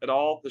that at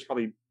all. There's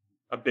probably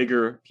a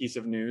bigger piece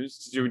of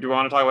news. Do we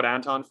want to talk about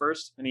Anton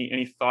first?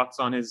 Any thoughts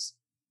on his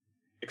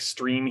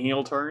extreme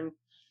heel turn?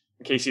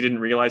 In case you didn't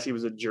realize he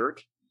was a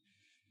jerk.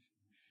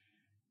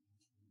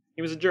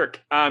 He was a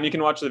jerk. You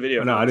can watch the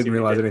video. No, I didn't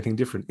realize anything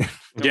different.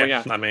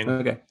 Yeah, I mean,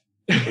 okay.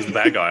 He's the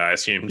bad guy, I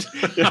assumed.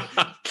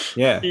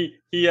 Yeah.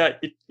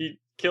 He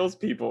kills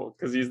people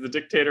because he's the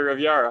dictator of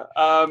Yara.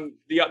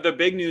 The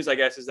big news, I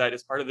guess, is that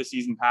as part of the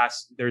season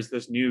pass, there's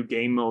this new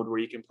game mode where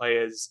you can play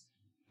as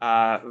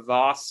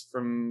Voss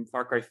from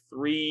Far Cry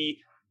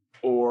 3,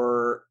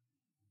 or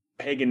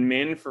Pagan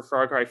Min for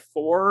Far Cry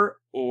 4,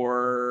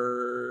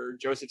 or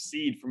Joseph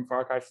Seed from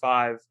Far Cry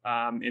 5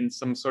 in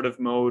some sort of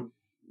mode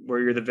where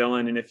you're the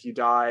villain, and if you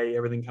die,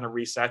 everything kind of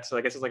resets. So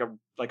I guess it's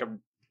like a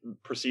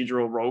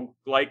procedural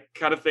rogue-like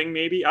kind of thing,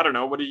 maybe. I don't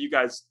know. What do you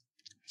guys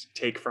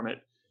take from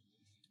it?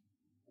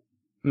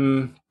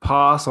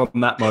 Pass on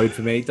that mode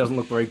for me. It doesn't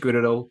look very good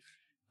at all.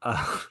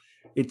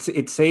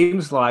 It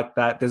seems like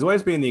that there's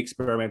always been the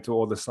experimental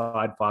or the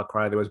side Far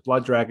Cry. There was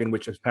Blood Dragon,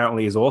 which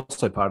apparently is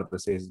also part of the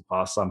season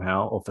pass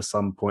somehow, or for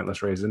some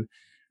pointless reason.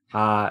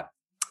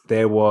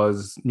 There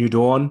was New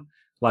Dawn.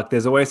 Like,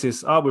 there's always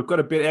this, we've got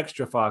a bit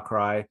extra Far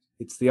Cry.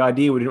 It's the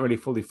idea we didn't really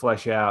fully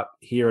flesh out.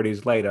 Here it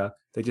is later.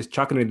 They're just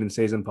chucking it in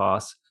season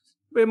pass.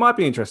 It might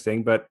be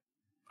interesting, but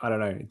I don't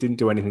know. It didn't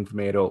do anything for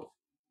me at all.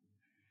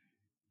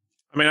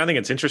 I mean, I think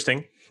it's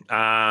interesting.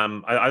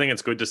 I think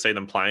it's good to see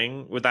them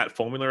playing with that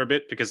formula a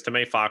bit, because to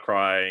me, Far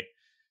Cry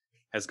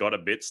has got a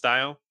bit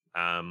stale.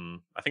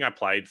 I think I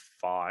played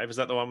 5. Is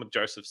that the one with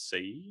Joseph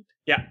Seed?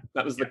 Yeah,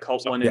 that was the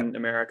cult one in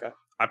America.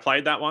 I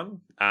played that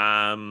one,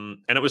 and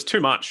it was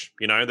too much.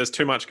 You know, there's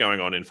too much going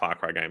on in Far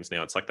Cry games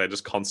now. It's like they're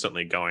just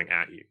constantly going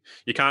at you.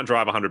 You can't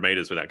drive 100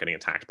 meters without getting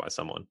attacked by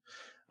someone.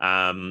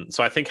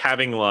 So I think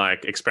having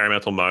like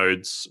experimental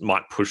modes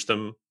might push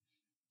them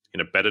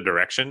in a better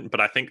direction. But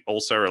I think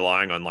also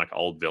relying on like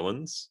old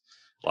villains,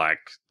 like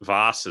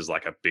Voss is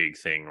like a big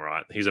thing,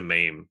 right? He's a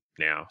meme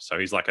now, so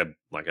he's like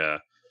a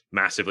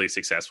massively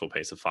successful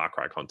piece of Far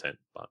Cry content.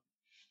 But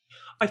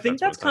I think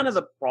that's kind of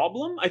the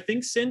problem. I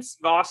think since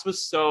Voss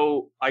was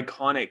so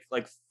iconic,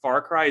 like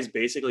Far Cry has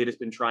basically just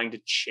been trying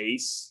to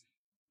chase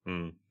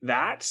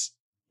that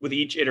with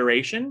each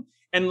iteration.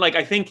 And like,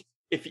 I think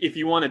if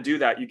you want to do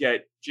that, you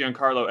get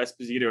Giancarlo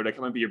Esposito to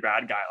come and be your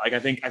bad guy. Like, I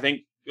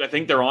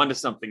think they're onto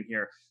something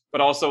here. But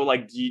also,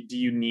 like, do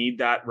you need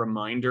that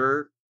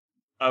reminder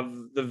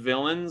of the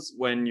villains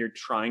when you're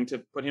trying to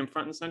put him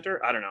front and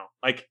center? I don't know.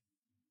 Like,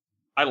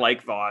 I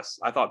like Voss.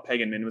 I thought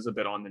Pagan Min was a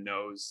bit on the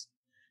nose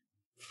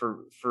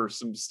for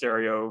some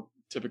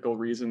stereotypical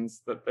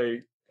reasons that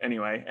they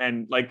anyway.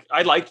 And like,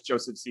 I liked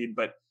Joseph Seed,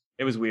 but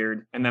it was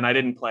weird. And then I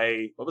didn't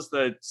play, what was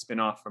the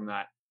spin-off from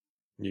that?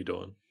 New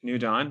Dawn.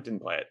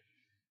 Didn't play it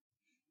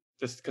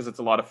just because it's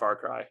a lot of Far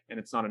Cry and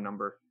it's not a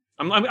number.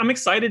 I'm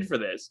excited for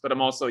this, but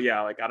I'm also,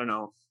 like, I don't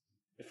know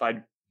if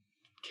I'd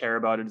care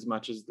about it as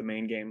much as the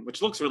main game,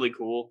 which looks really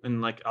cool.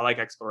 And like, I like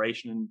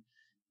exploration and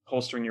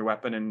holstering your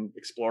weapon and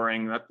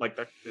exploring. That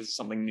is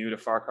something new to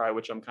Far Cry,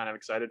 which I'm kind of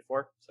excited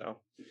for. So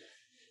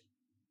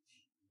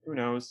who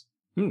knows?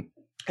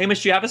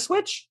 Hamish, do you have a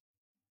Switch?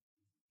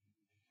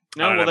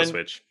 No, well then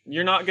Switch.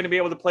 You're not going to be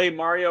able to play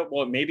Mario.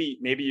 Well, maybe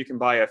you can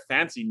buy a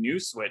fancy new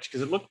Switch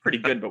because it looked pretty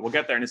good, but we'll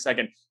get there in a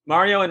second.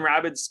 Mario and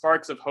Rabbids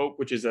Sparks of Hope,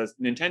 which is a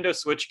Nintendo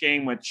Switch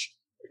game, which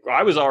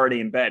I was already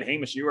in bed.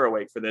 Hamish, you were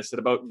awake for this at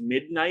about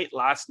midnight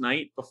last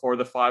night before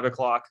the 5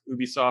 o'clock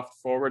Ubisoft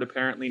Forward.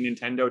 Apparently,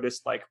 Nintendo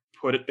just like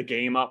put the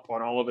game up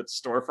on all of its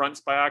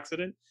storefronts by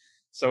accident.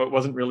 So it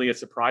wasn't really a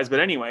surprise.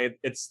 But anyway,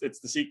 it's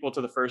the sequel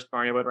to the first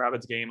Mario and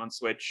Rabbids game on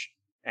Switch.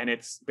 And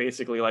it's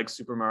basically like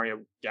Super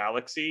Mario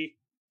Galaxy.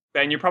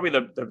 Ben, you're probably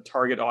the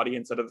target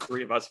audience out of the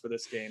three of us for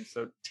this game,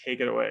 so take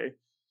it away.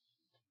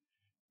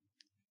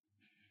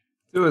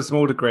 To a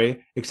small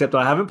degree, except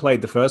I haven't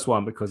played the first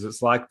one because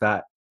it's like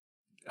that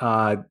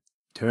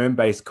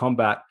turn-based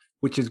combat,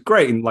 which is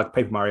great in like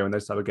Paper Mario and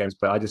those type of games,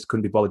 but I just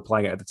couldn't be bothered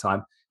playing it at the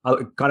time.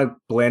 It kind of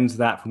blends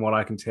that, from what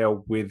I can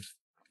tell, with,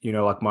 you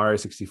know, like Mario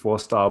 64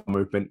 style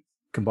movement,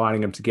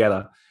 combining them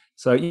together.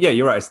 So yeah,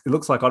 you're right. It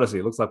looks like Odyssey.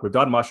 It looks like we've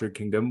done Mushroom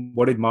Kingdom.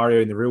 What did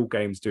Mario in the real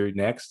games do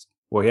next?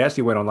 Well, he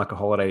actually went on like a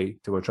holiday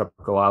to a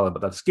tropical island,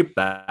 but they've skipped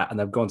that and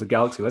they've gone to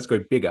Galaxy. Let's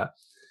go bigger.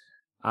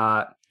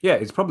 Yeah,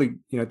 it's probably,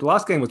 you know, the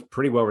last game was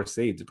pretty well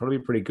received. It's probably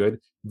pretty good.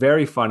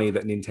 Very funny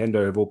that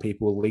Nintendo, of all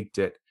people, leaked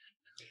it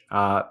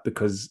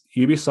because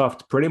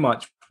Ubisoft pretty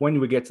much, when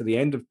we get to the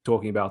end of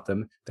talking about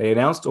them, they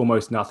announced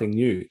almost nothing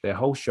new. Their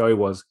whole show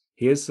was,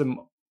 here's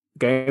some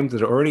games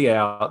that are already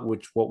out,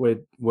 which we're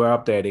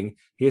updating.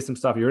 Here's some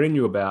stuff you already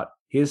knew about.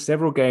 Here's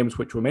several games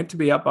which were meant to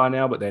be up by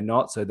now, but they're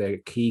not. So they're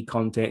key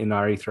content in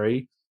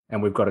RE3.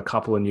 And we've got a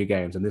couple of new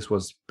games. And this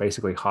was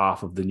basically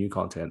half of the new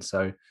content.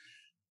 So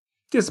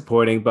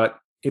disappointing, but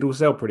it'll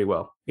sell pretty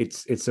well.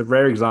 It's a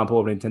rare example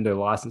of Nintendo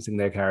licensing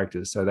their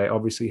characters. So they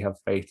obviously have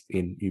faith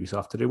in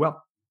Ubisoft to do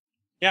well.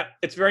 Yeah,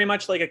 it's very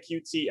much like a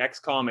cutesy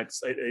XCOM.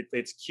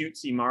 It's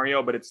cutesy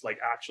Mario, but it's like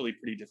actually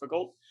pretty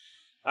difficult.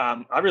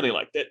 I really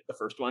liked it, the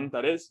first one,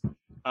 that is.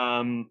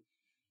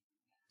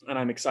 And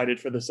I'm excited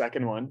for the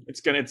second one. It's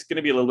gonna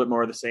be a little bit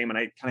more of the same, and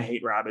I kind of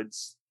hate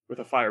Rabbids with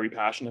a fiery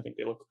passion. I think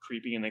they look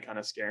creepy and they kind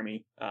of scare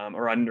me,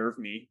 or unnerve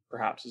me,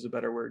 perhaps is a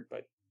better word.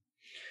 But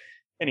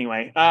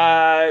anyway,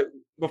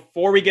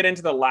 before we get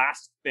into the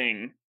last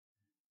thing,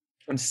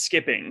 I'm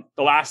skipping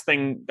the last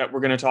thing that we're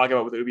going to talk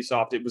about with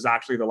Ubisoft. It was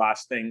actually the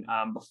last thing.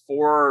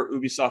 Before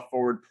Ubisoft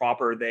Forward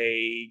proper,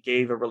 they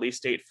gave a release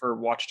date for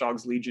Watch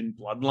Dogs Legion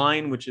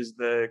Bloodline, which is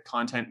the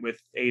content with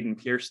Aiden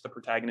Pierce, the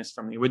protagonist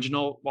from the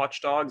original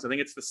Watch Dogs. I think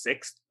it's the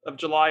 6th of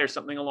July or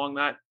something along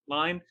that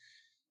line.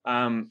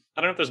 I don't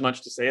know if there's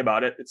much to say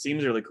about it. It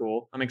seems really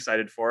cool. I'm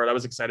excited for it. I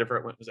was excited for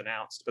it when it was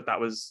announced, but that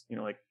was, you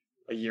know, like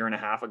a year and a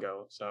half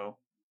ago. So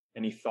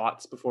any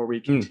thoughts before we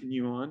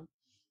continue on?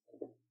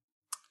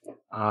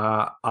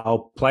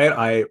 I'll play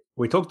it.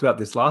 We talked about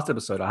this last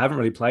episode. I haven't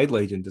really played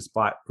Legion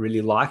despite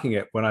really liking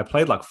it when I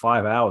played like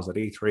 5 hours at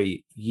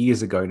E3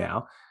 years ago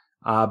now.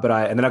 And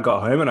then I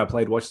got home and I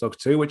played Watch Dogs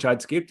 2, which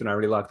I'd skipped, and I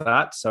really liked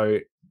that. So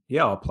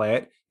yeah, I'll play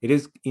it. It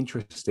is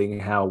interesting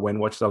how when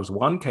Watch Dogs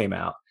 1 came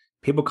out,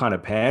 people kind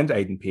of panned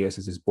Aiden Pierce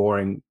as this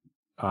boring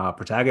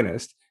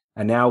protagonist.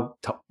 And now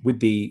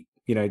with the,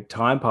 you know,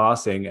 time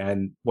passing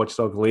and Watch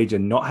Dogs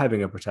Legion not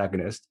having a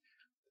protagonist,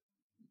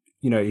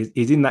 you know,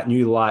 he's in that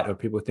new light of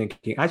people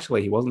thinking,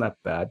 actually, he wasn't that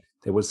bad.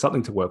 There was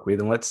something to work with,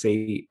 and let's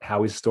see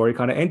how his story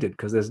kind of ended,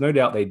 because there's no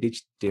doubt they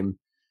ditched him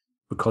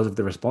because of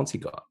the response he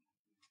got.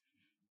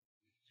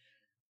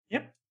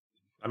 Yep.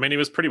 I mean, he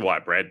was pretty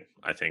white bread,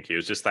 I think. He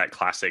was just that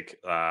classic.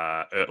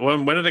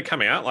 When did it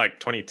come out?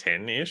 Like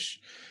 2010-ish?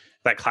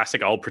 That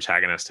classic old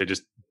protagonist who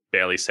just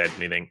barely said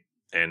anything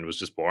and was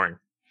just boring.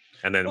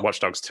 And then Watch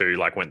Dogs 2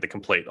 like went the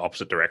complete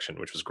opposite direction,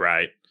 which was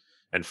great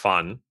and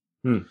fun.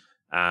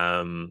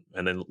 And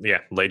then,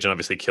 yeah, Legion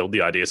obviously killed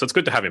the idea. So it's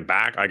good to have him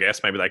back, I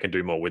guess. Maybe they can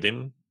do more with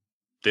him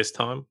this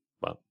time.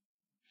 But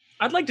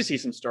I'd like to see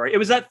some story. It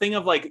was that thing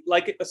of like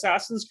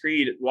Assassin's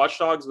Creed, Watch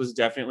Dogs was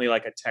definitely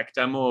like a tech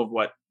demo of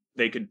what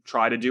they could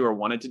try to do or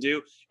wanted to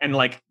do, and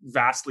like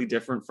vastly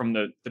different from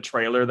the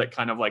trailer that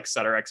kind of like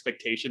set our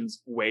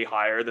expectations way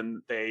higher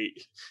than they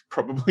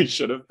probably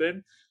should have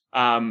been.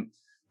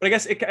 But I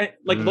guess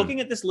looking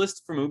at this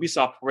list from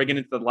Ubisoft, before I get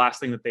into the last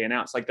thing that they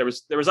announced, like there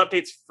was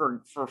updates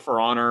for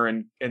Honor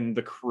and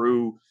the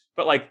Crew,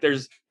 but like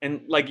there's,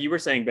 and like you were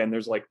saying, Ben,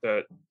 there's like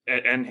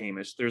and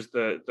Hamish, there's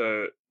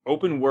the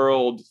open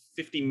world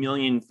 50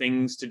 million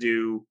things to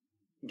do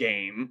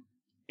game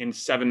in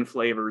 7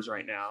 flavors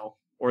right now,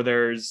 or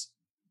there's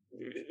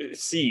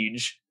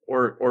Siege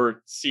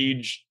or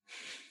Siege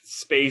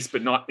space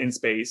but not in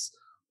space,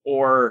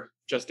 or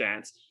Just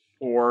Dance,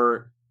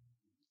 or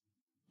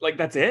like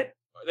that's it.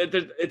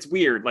 It's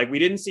weird. Like we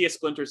didn't see a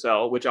Splinter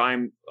Cell, which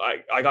I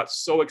got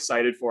so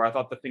excited for. I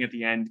thought the thing at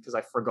the end, because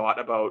I forgot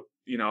about,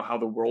 you know, how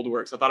the world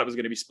works. I thought it was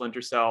going to be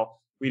Splinter Cell.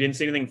 We didn't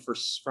see anything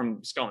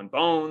from Skull and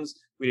Bones.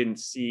 We didn't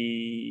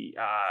see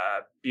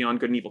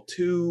Beyond Good and Evil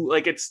 2.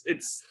 Like it's.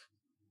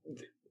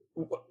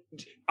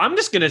 I'm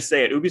just going to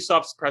say it.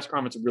 Ubisoft's press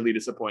conference really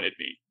disappointed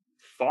me.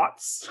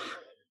 Thoughts?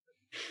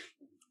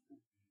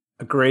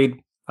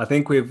 Agreed. I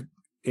think we've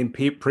in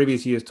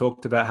previous years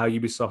talked about how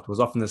Ubisoft was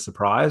often the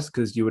surprise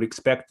because you would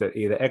expect that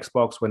either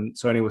Xbox, when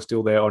Sony was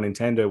still there, or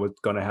Nintendo was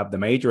going to have the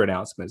major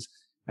announcements.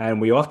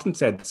 And we often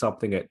said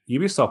something at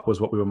Ubisoft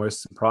was what we were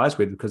most surprised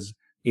with because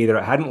either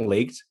it hadn't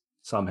leaked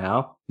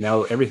somehow,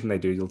 now everything they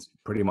do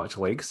pretty much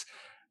leaks,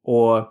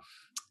 or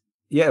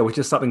yeah, it was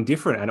just something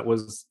different. And it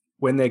was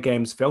when their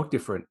games felt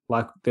different,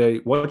 like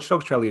the Watch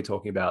Dogs trailer you're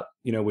talking about.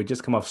 You know, we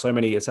just come off so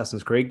many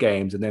Assassin's Creed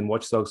games, and then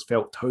Watch Dogs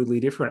felt totally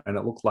different, and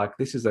it looked like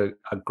this is a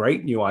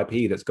great new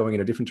IP that's going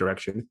in a different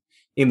direction.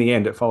 In the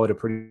end, it followed a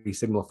pretty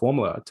similar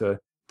formula to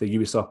the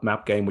Ubisoft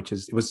map game, it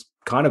was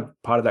kind of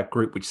part of that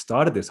group which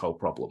started this whole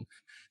problem.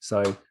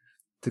 So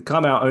to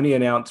come out, only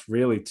announce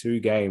really 2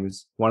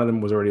 games, one of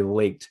them was already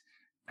leaked,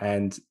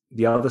 and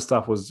the other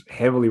stuff was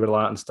heavily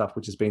reliant on stuff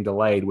which has been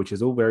delayed, which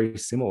is all very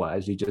similar,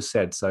 as you just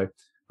said. So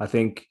I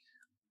think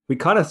we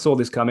kind of saw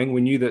this coming.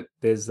 We knew that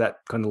there's that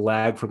kind of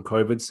lag from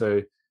COVID.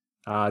 So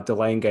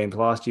delaying games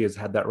last year has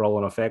had that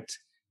roll-on effect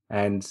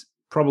and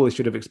probably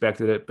should have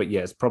expected it. But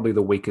yeah, it's probably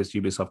the weakest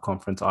Ubisoft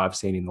conference I've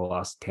seen in the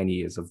last 10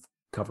 years of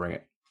covering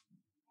it.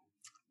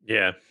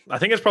 Yeah, I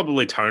think it's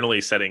probably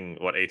tonally setting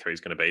what E3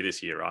 is going to be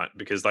this year, right?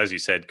 Because as you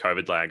said,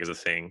 COVID lag is a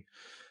thing.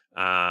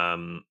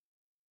 And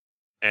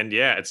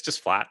yeah, it's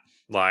just flat.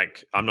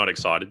 Like, I'm not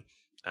excited.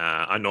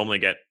 I normally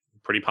get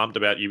pretty pumped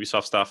about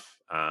Ubisoft stuff.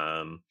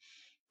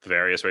 For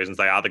various reasons.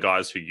 They are the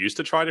guys who used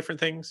to try different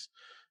things.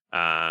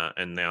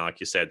 And now, like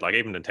you said, like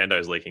even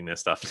Nintendo's leaking their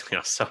stuff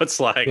now. So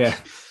it's like,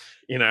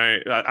 you know,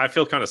 I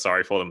feel kind of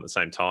sorry for them at the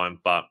same time,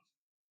 but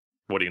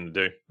what are you going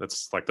to do?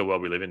 That's like the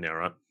world we live in now,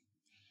 right?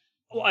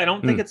 Well, I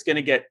don't think it's going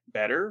to get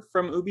better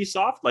from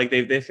Ubisoft. Like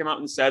they've come out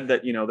and said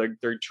that, you know, they're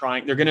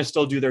going to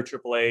still do their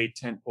AAA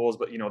tent poles,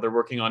 but, you know, they're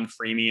working on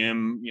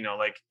freemium, you know,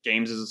 like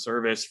games as a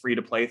service, free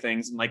to play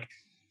things. And like,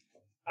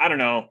 I don't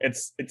know.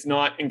 It's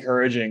not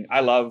encouraging.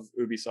 I love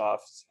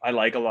Ubisoft. I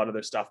like a lot of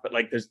their stuff, but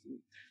like there's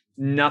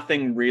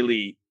nothing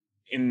really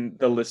in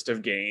the list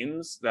of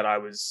games that I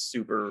was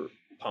super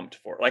pumped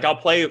for. Like I'll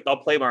play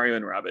Mario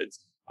and Rabbids.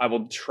 I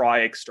will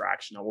try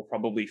Extraction. I will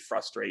probably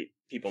frustrate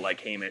people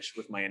like Hamish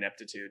with my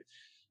ineptitude.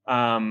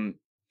 And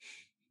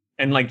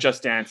like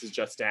Just Dance is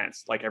Just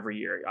Dance, like every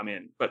year I'm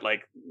in, but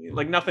like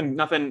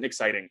nothing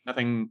exciting,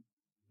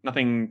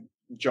 nothing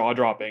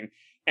jaw-dropping.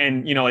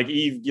 And, you know, like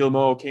Yves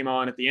Guillemot came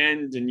on at the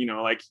end and, you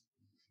know, like,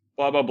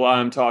 blah, blah, blah.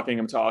 I'm talking.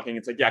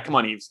 It's like, yeah, come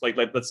on, Yves. Like,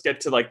 let's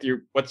get to like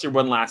what's your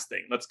one last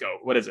thing? Let's go.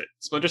 What is it?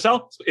 Splinter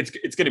Cell?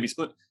 It's going to be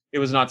It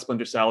was not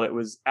Splinter Cell. It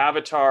was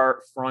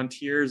Avatar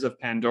Frontiers of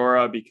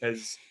Pandora,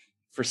 because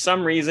for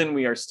some reason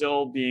we are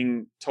still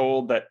being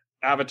told that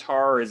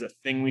Avatar is a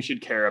thing we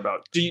should care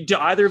about. Do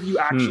either of you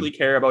actually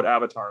care about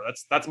Avatar?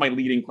 That's my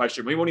leading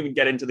question. We won't even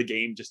get into the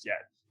game just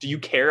yet. Do you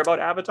care about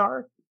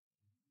Avatar?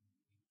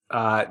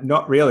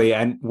 Not really.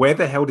 And where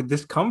the hell did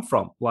this come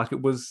from? Like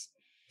it was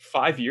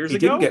 5 years ago. It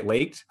didn't get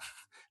leaked.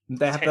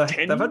 They've had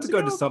to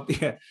go to something.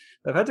 Yeah,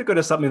 they've had to go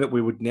to something that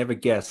we would never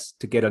guess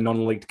to get a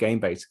non-leaked game,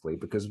 basically.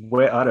 Because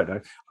I don't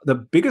know. The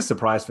biggest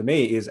surprise for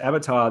me is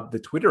Avatar, the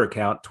Twitter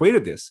account,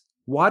 tweeted this.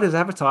 Why does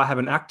Avatar have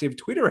an active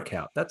Twitter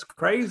account? That's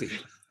crazy.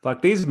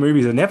 Like these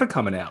movies are never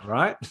coming out,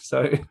 right?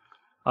 So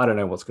I don't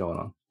know what's going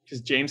on.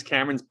 Because James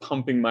Cameron's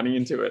pumping money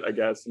into it, I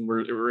guess, and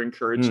we're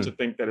encouraged to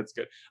think that it's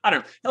good. I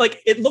don't know.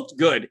 Like, it looked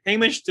good.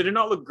 Hamish, did it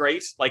not look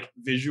great? Like,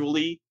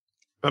 visually?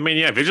 I mean,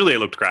 yeah, visually it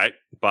looked great,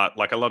 but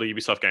like a lot of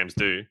Ubisoft games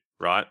do,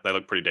 right? They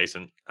look pretty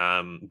decent.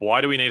 Why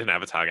do we need an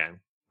Avatar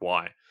game?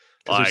 Why?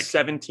 Because there's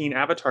 17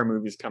 Avatar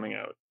movies coming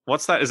out.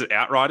 What's that? Is it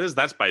Outriders?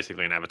 That's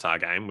basically an Avatar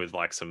game with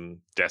like some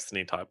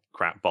Destiny type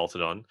crap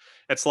bolted on.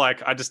 It's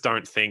like, I just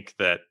don't think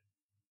that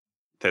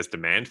there's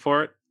demand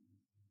for it.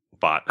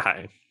 But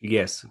hey.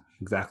 Yes,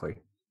 exactly.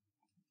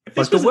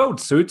 Like the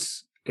world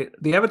suits,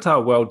 the Avatar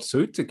world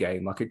suits a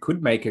game. Like it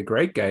could make a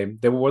great game.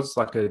 There was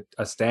like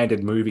a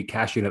standard movie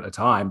cash in at the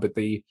time, but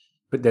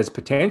there's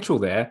potential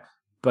there,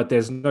 but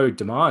there's no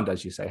demand,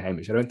 as you say,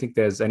 Hamish. I don't think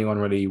there's anyone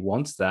really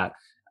wants that.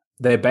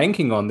 They're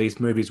banking on these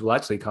movies will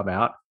actually come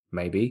out,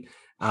 maybe.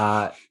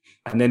 And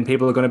then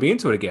people are going to be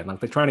into it again. Like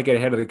they're trying to get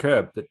ahead of the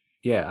curve. But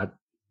yeah,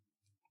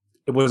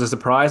 it was a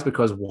surprise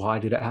because why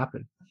did it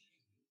happen?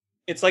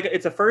 It's like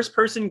it's a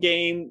first-person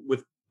game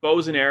with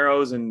bows and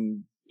arrows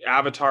and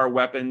avatar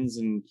weapons,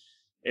 and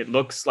it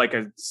looks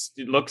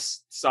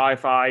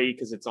sci-fi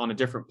because it's on a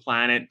different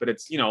planet. But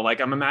it's, you know, like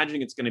I'm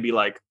imagining it's going to be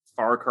like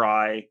Far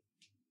Cry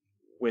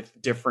with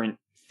different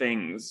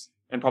things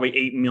and probably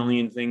 8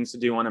 million things to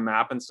do on a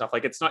map and stuff.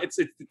 Like it's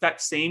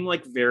that same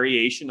like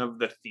variation of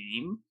the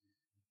theme.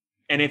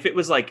 And if it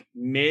was like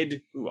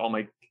all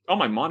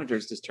my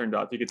monitors just turned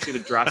off. You could see the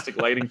drastic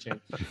lighting change.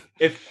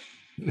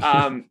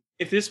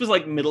 If this was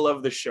like middle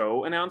of the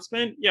show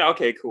announcement, yeah,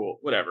 okay, cool,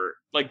 whatever.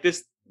 Like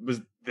this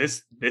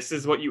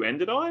is what you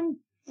ended on?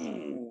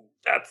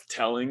 That's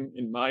telling,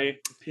 in my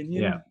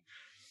opinion. Yeah.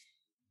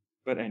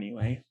 But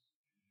anyway.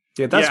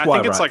 Yeah, that's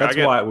why. Right? That's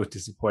why it was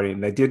disappointing.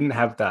 They didn't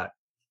have that.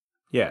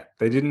 Yeah,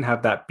 they didn't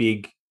have that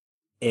big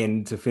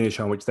end to finish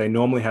on, which they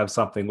normally have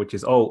something which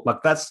is,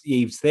 like that's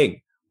Eve's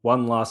thing.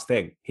 one last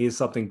thing. Here's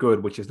something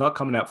good, which is not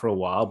coming out for a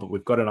while, but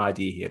we've got an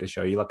idea here to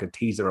show you, like a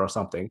teaser or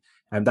something.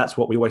 And that's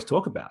what we always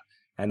talk about.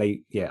 And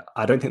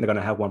I don't think they're going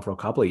to have one for a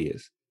couple of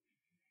years.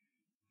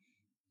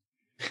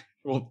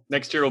 Well,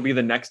 next year will be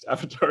the next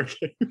Avatar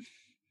game.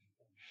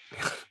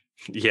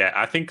 Yeah,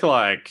 I think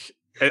like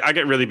I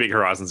get really big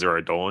Horizon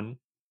Zero Dawn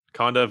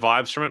kind of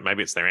vibes from it.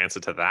 Maybe it's their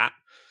answer to that.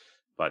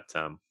 But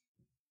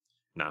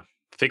no,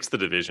 fix the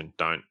Division.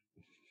 Don't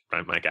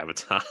make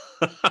Avatar.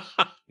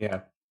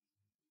 Yeah.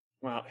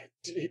 Well,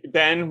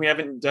 Ben, we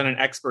haven't done an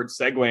expert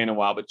segue in a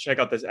while, but check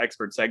out this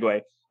expert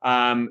segue.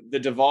 The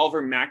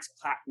Devolver Max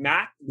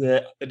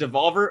the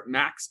Devolver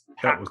Max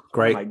That was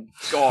great. Oh my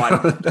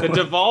god. The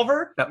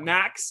Devolver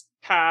Max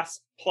Pass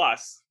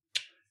Plus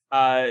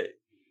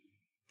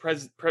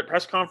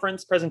press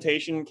conference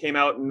presentation came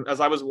out, and as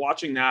I was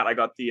watching that, I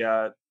got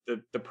the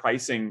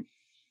pricing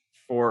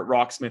for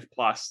Rocksmith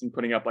Plus and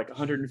putting up like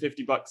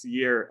 $150 a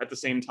year at the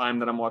same time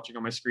that I'm watching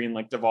on my screen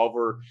like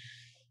Devolver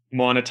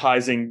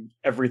monetizing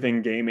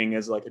everything gaming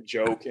as like a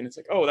joke, and it's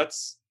like, oh,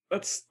 that's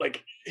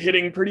like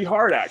hitting pretty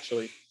hard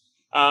actually.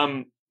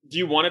 Do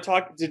you want to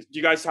talk? Did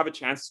you guys have a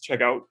chance to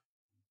check out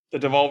the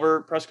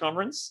Devolver press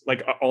conference,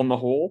 like on the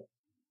whole?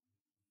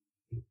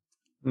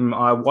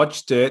 I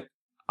watched it.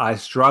 I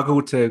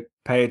struggled to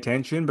pay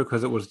attention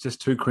because it was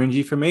just too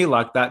cringy for me.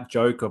 Like that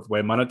joke of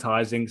we're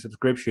monetizing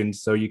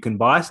subscriptions so you can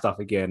buy stuff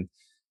again.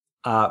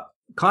 I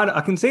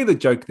can see the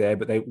joke there,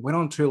 but they went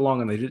on too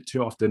long and they did it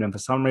too often. And for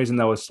some reason,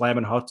 they were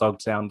slamming hot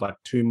dog sound like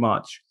too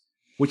much,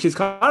 which is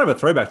kind of a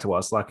throwback to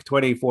us. Like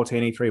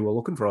 2014 E3, we're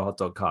looking for a hot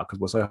dog cart because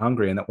we're so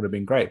hungry, and that would have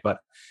been great. But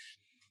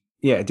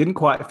yeah, it didn't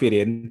quite fit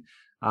in.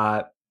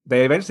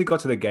 They eventually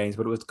got to the games,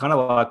 but it was kind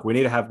of like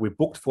we've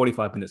booked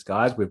 45 minutes,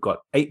 guys. We've got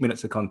 8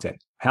 minutes of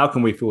content. How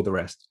can we fill the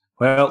rest?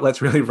 Well,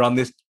 let's really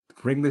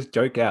bring this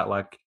joke out.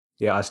 Like,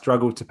 yeah, I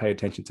struggled to pay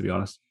attention, to be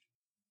honest.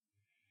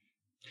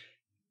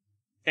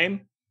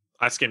 Aim?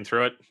 I skimmed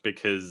through it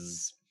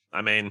because,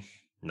 I mean,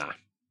 no.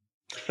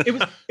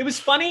 It was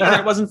funny, and then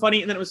it wasn't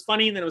funny, and then it was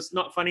funny, and then it was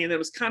not funny, and then it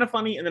was kind of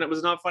funny, and then it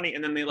was not funny,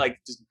 and then they like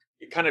just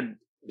kind of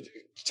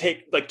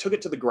took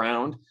it to the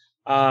ground.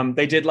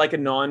 They did like a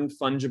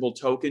non-fungible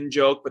token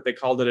joke, but they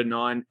called it a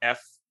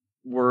non-F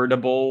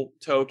wordable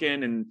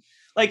token, and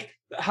like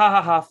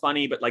ha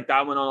funny, but like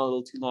that went on a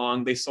little too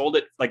long. They sold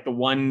it like the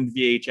one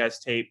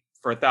VHS tape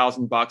for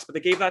 $1,000, but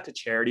they gave that to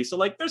charity. So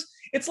like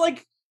it's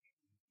like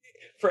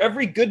for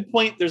every good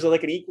point, there's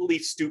like an equally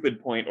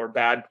stupid point or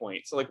bad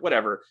point. So like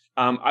whatever.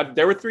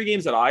 There were 3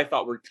 games that I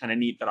thought were kind of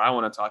neat that I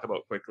want to talk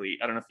about quickly.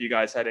 I don't know if you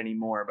guys had any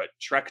more, but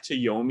Trek to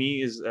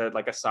Yomi is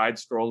like a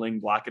side-scrolling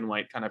black and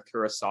white kind of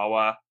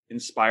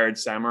Kurosawa-inspired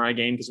samurai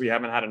game because we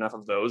haven't had enough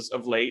of those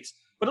of late.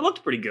 But it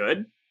looked pretty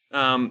good.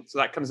 So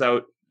that comes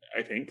out,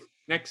 I think,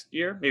 next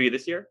year, maybe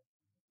this year.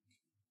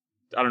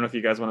 I don't know if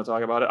you guys want to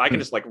talk about it. I can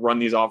just like run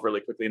these off really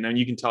quickly, and then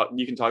you can talk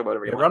about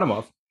whatever you want. Run them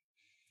off.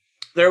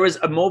 There was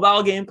a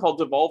mobile game called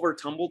Devolver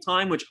Tumble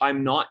Time, which I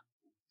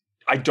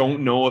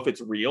don't know if it's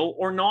real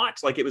or not.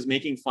 Like it was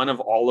making fun of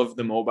all of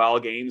the mobile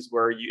games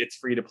where it's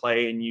free to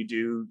play and you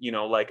do,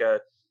 like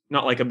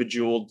not like a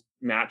Bejeweled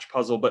match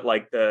puzzle, but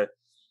like I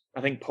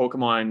think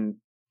Pokemon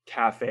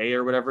Cafe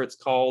or whatever it's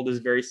called is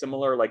very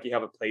similar. Like you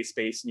have a play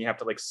space and you have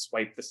to like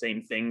swipe the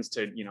same things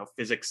to,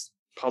 physics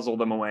puzzle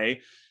them away.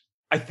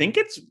 I think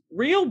it's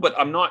real, but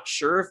I'm not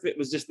sure if it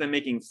was just them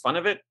making fun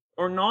of it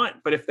or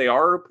not. But if they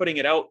are putting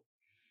it out,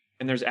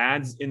 and there's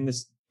ads in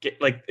this,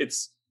 like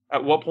it's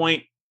at what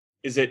point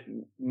is it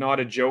not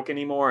a joke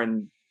anymore?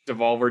 And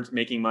Devolver's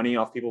making money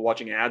off people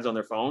watching ads on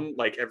their phone,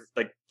 like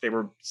they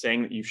were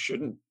saying that you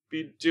shouldn't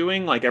be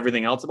doing, like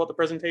everything else about the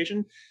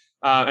presentation.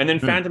 And then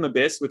Phantom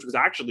Abyss, which was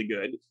actually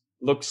good,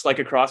 looks like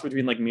a cross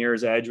between like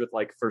Mirror's Edge with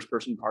like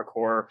first-person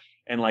parkour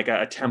and like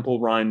a temple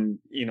run,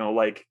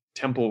 like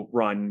temple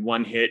run,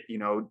 one hit,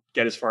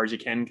 get as far as you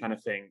can kind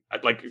of thing.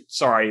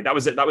 Sorry, that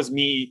was it. That was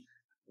me.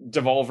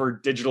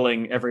 Devolver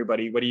digitaling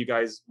everybody. What do you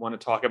guys want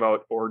to talk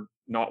about or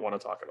not want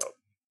to talk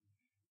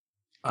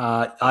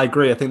about? I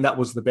agree. I think that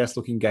was the best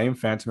looking game,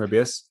 Phantom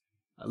Abyss.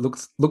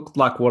 Looked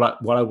like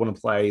what I want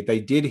to play. They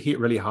did hit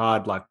really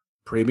hard, like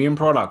premium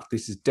product.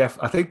 This is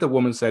I think the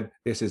woman said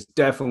this is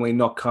definitely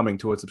not coming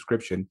to a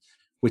subscription,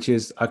 which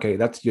is okay.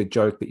 That's your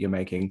joke that you're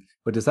making.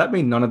 But does that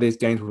mean none of these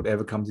games would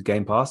ever come to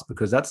Game Pass?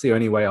 Because that's the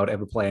only way I would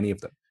ever play any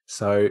of them.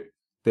 So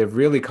they've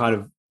really kind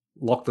of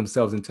locked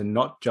themselves into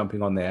not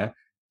jumping on there.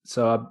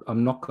 So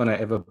I'm not going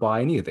to ever buy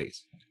any of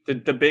these.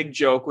 The big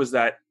joke was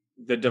that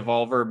the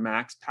Devolver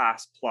Max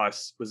Pass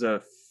Plus was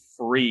a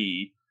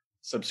free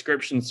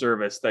subscription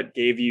service that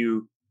gave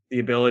you the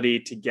ability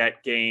to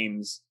get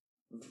games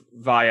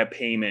via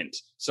payment.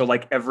 So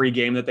like every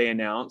game that they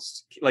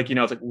announced, like,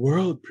 it's like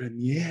world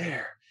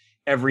premiere.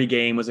 Every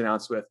game was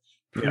announced with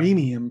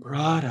premium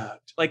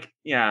product. Like,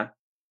 yeah.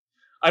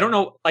 I don't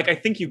know. Like, I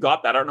think you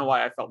got that. I don't know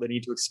why I felt the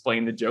need to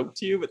explain the joke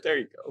to you, but there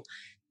you go.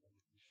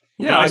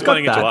 Yeah, I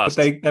got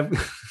that,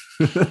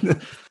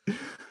 but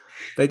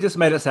they just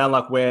made it sound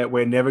like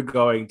we're never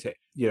going to,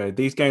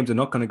 these games are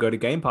not going to go to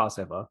Game Pass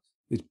ever,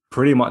 is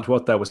pretty much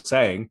what they were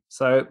saying.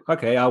 So,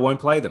 okay, I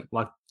won't play them.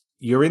 Like,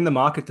 you're in the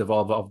market,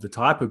 Devolver, of the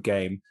type of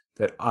game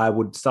that I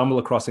would stumble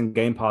across in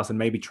Game Pass and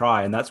maybe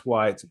try. And that's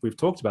why we've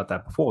talked about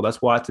that before.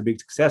 That's why it's a big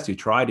success. You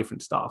try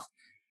different stuff.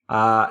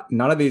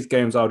 None of these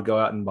games I would go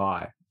out and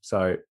buy.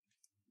 So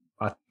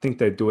I think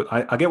they do it.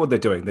 I get what they're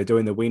doing. They're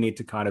doing that. We need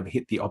to kind of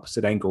hit the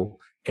opposite angle.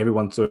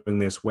 Everyone's doing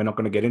this. We're not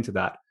going to get into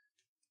that.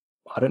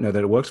 I don't know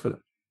that it works for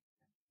them.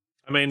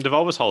 I mean,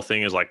 Devolver's whole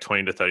thing is like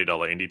 $20 to $30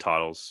 indie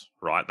titles,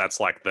 right?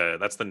 That's like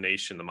that's the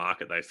niche in the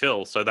market they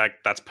fill. So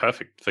that's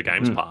perfect for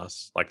Games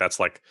Pass. Like that's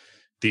like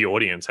the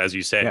audience, as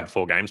you said,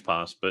 for Games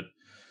Pass. But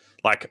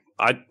like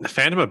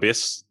Phantom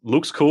Abyss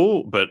looks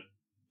cool, but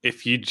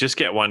if you just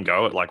get one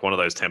go at like one of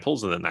those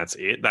temples and then that's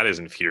it, that is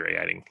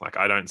infuriating. Like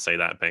I don't see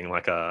that being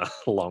like a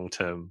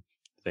long-term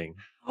thing.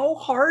 How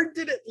hard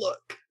did it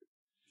look?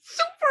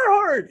 Super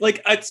hard.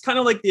 Like it's kind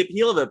of like the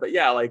appeal of it, but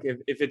yeah, like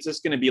if it's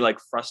just going to be like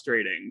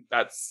frustrating,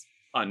 that's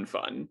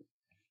unfun.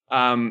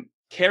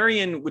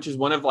 Carrion, which is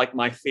one of like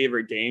my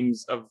favorite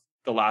games of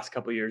the last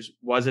couple of years,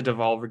 was a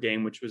Devolver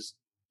game which was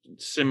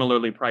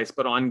similarly priced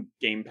but on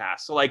Game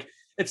Pass. So like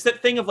it's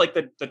that thing of like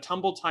the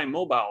Tumble Time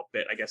Mobile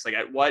bit, I guess. Like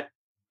at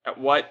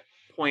what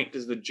point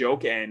does the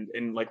joke end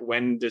and like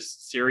when does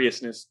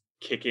seriousness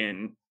kick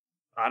in?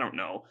 I don't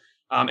know.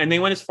 And they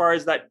went as far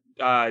as that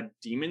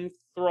Demon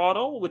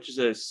Throttle, which is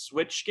a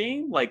Switch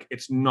game. Like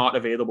it's not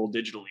available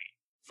digitally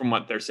from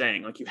what they're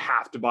saying. Like you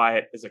have to buy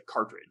it as a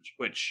cartridge,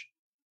 which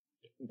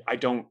I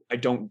don't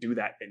do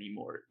that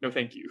anymore. No,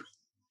 thank you.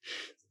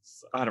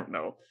 I don't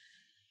know.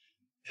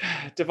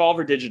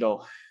 Devolver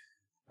Digital.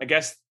 I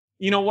guess,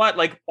 you know what?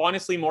 Like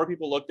honestly, more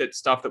people looked at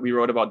stuff that we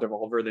wrote about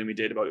Devolver than we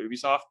did about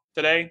Ubisoft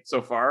today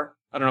so far.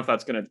 I don't know if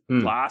that's going to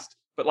last,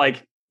 but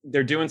like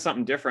they're doing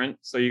something different.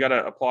 So you got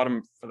to applaud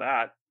them for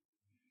that.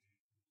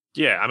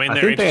 Yeah, I mean, I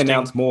think they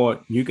announced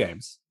more new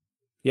games.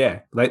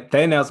 Yeah,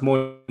 they announced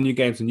more new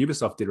games than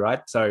Ubisoft did,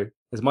 right? So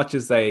as much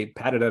as they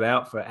padded it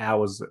out for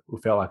hours, it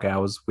felt like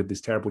hours with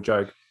this terrible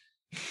joke,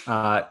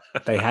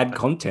 they had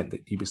content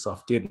that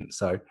Ubisoft didn't.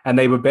 So, and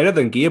they were better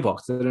than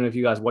Gearbox. I don't know if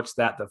you guys watched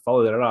that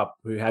followed it up,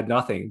 who had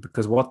nothing,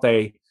 because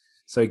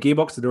so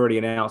Gearbox had already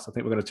announced, I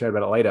think we're going to chat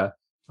about it later,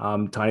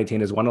 Tiny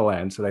Tina's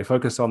Wonderland. So they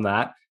focused on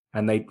that,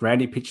 and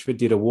Randy Pitchford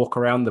did a walk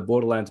around the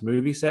Borderlands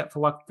movie set for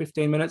like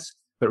 15 minutes,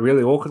 but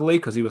really awkwardly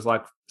because he was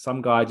like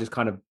some guy just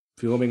kind of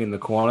filming in the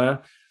corner,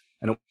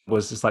 and it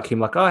was just like him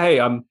like, oh hey,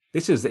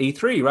 this is the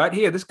E3 right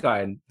here, this guy,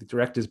 and the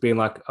director's being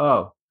like,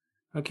 oh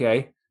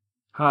okay,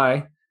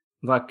 hi,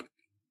 like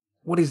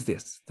what is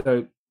this?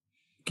 So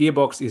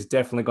Gearbox is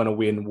definitely going to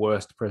win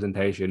worst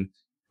presentation.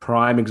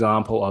 Prime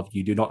example of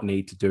you do not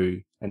need to do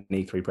an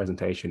E3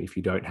 presentation if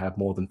you don't have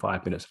more than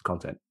 5 minutes of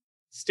content.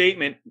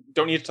 Statement,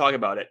 don't need to talk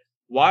about it.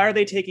 Why are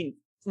they taking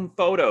some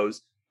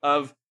photos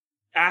of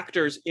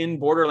actors in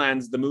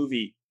Borderlands the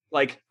movie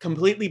like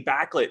completely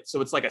backlit?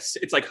 So it's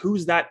like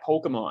who's that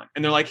Pokemon?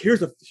 And they're like,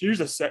 here's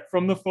a set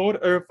from the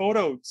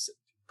photos.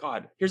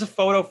 God, here's a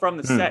photo from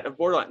the set of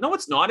Borderlands. No,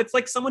 it's not. It's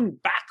like someone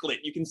backlit.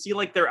 You can see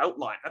like their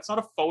outline. That's not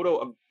a photo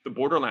of the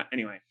Borderlands.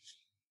 Anyway,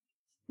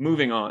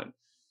 moving on.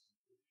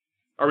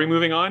 Are we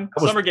moving on?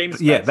 Summer Games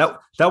Fest. Yeah,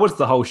 that was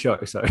the whole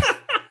show. So,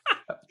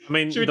 I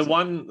mean, the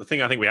one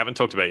thing I think we haven't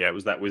talked about yet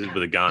was that wizard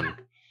with a gun,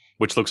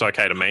 which looks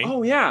okay to me.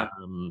 Oh yeah,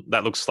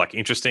 that looks like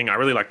interesting. I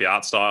really like the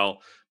art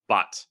style,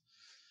 but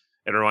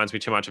it reminds me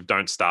too much of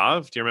Don't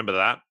Starve. Do you remember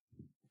that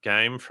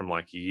game from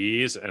like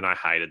years? And I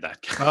hated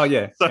that game. Oh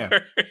yeah. So,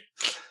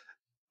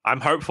 I'm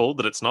hopeful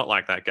that it's not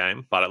like that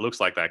game, but it looks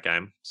like that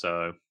game.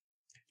 So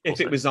if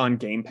it was on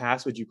Game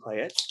Pass, would you play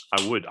it?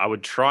 I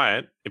would try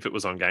it if it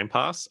was on Game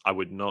Pass. I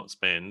would not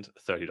spend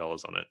 $30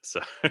 on it.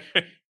 So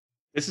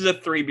this is a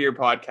 3-beer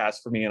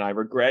podcast for me, and I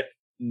regret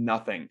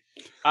nothing.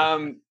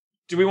 Do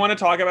we want to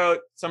talk about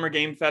Summer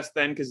Game Fest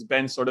then? Because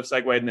Ben sort of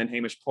segued, and then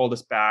Hamish pulled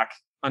us back.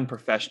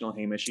 Unprofessional,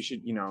 Hamish. You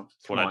should,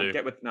 come on,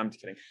 get with. No, I'm just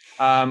kidding.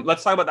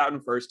 Let's talk about that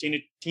one first.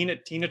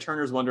 Tina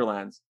Turner's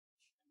Wonderlands.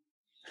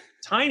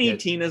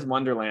 Tina's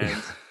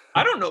Wonderlands.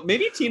 I don't know.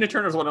 Maybe Tina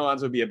Turner's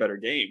Wonderlands would be a better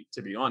game,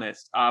 to be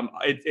honest.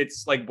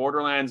 It's like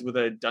Borderlands with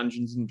a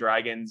Dungeons and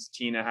Dragons.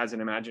 Tina has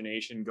an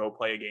imagination. Go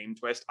play a game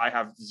twist. I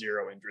have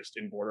zero interest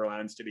in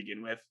Borderlands to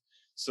begin with,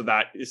 so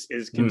that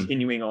is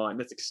continuing on.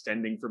 That's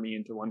extending for me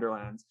into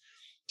Wonderlands.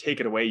 Take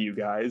it away, you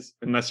guys.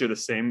 Unless you're the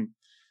same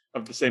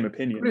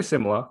opinion. Pretty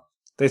similar.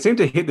 They seem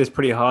to hit this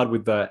pretty hard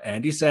with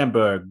Andy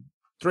Samberg,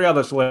 3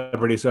 other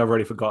celebrities who I've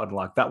already forgotten.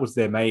 Like that was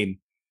their main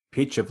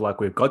pitch of like,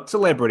 we've got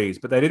celebrities,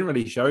 but they didn't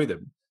really show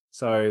them.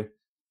 So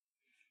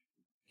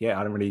yeah,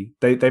 I don't really,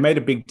 they made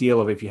a big deal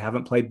of if you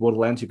haven't played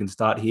Borderlands, you can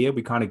start here.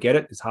 We kind of get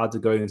it. It's hard to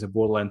go into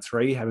Borderlands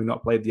 3, having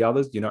not played the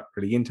others. You're not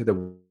really into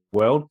the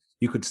world.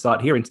 You could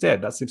start here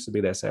instead. That seems to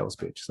be their sales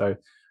pitch. So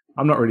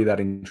I'm not really that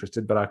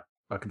interested, but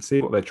I can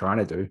see what they're trying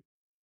to do.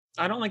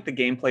 I don't like the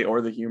gameplay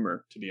or the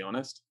humor, to be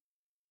honest.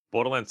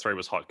 Borderlands 3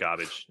 was hot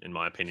garbage, in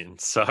my opinion.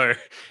 So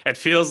it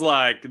feels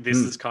like this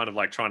is kind of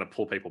like trying to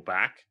pull people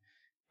back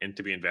and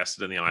to be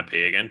invested in the IP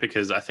again,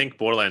 because I think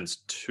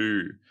Borderlands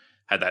 2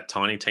 had that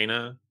Tiny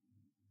Tina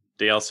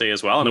DLC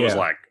as well, and it was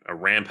like a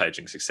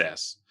rampaging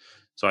success.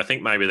 So I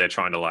think maybe they're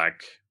trying to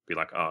like be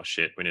like, oh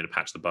shit, we need to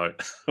patch the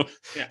boat.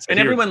 Yeah. So and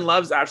everyone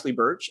loves Ashley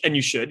Birch, and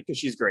you should, because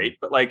she's great.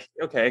 But like,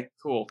 okay,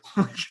 cool.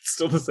 It's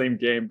still the same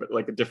game, but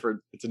like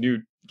it's a new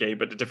game,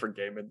 but a different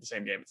game at the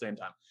same game at the same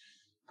time.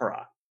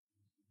 Hurrah.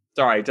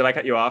 Sorry, did I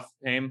cut you off,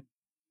 Haim?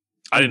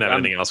 I didn't have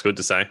anything else good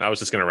to say. I was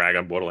just going to rag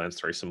on Borderlands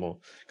 3 some more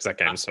because that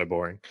game is so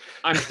boring.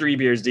 I'm 3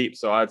 beers deep,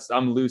 so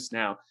I'm loose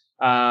now.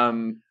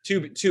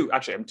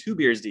 Actually, I'm 2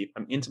 beers deep.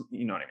 I'm into,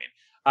 you know what I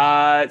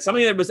mean?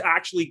 Something that was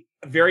actually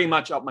very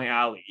much up my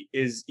alley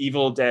is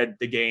Evil Dead,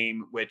 the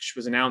game, which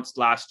was announced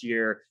last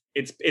year.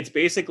 It's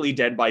basically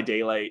Dead by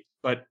Daylight,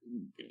 but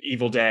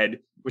Evil Dead,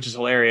 which is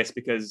hilarious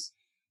because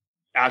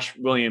Ash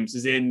Williams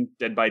is in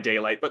Dead by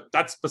Daylight, but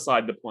that's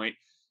beside the point.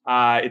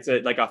 It's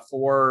a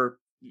 4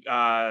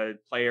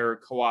 player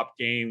co-op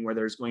game where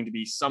there's going to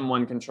be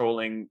someone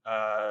controlling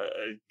a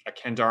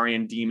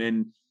Kandarian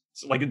demon.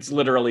 So, like, it's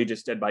literally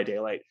just Dead by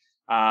Daylight.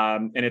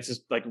 And it's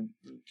just like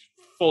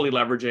fully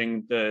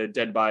leveraging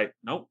the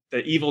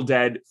Evil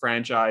Dead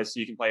franchise. So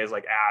you can play as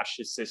like Ash,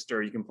 his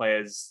sister. You can play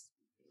as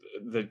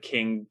the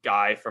King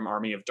guy from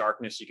Army of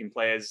Darkness. You can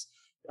play as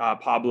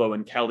Pablo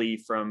and Kelly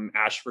from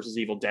Ash vs.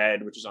 Evil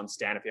Dead, which is on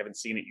Stan. If you haven't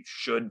seen it, you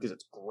should, because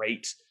it's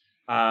great.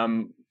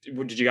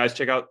 Did you guys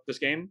check out this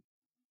game?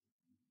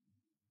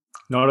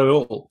 Not at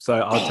all. So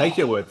I'll take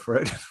your word for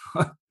it.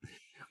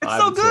 It's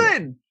so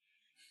good.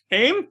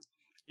 Haim?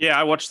 Yeah,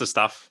 I watched the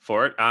stuff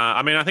for it.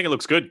 I mean, I think it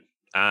looks good.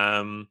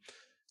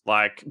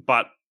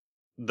 But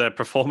the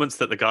performance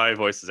that the guy who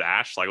voices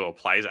Ash, or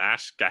plays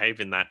Ash, gave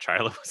in that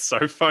trailer was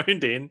so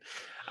phoned in,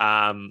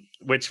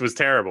 which was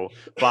terrible.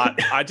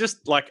 But I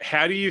just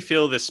how do you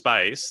feel this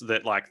space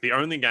that the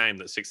only game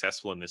that's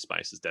successful in this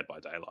space is Dead by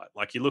Daylight?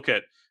 Like, you look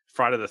at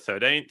Friday the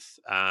 13th.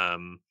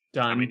 Done.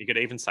 I mean, you could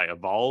even say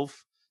Evolve.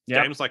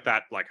 Yep. Games like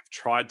that have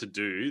tried to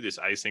do this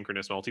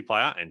asynchronous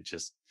multiplayer and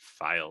just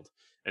failed.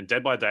 And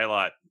Dead by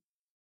Daylight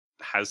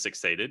has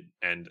succeeded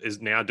and is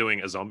now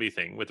doing a zombie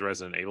thing with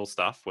Resident Evil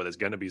stuff where there's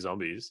going to be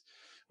zombies,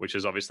 which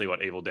is obviously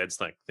what Evil Dead's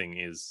thing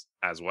is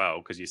as well,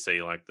 because you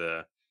see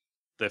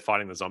they're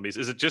fighting the zombies.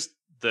 Is it just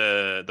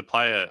the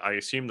player? I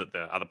assume that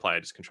the other player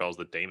just controls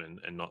the demon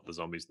and not the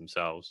zombies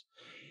themselves.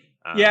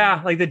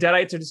 Yeah, the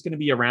Deadites are just going to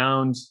be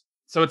around,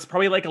 so it's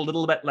probably a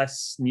little bit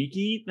less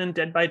sneaky than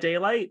Dead by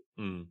Daylight.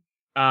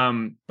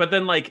 But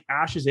then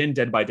Ash is in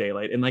Dead by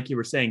Daylight, and like you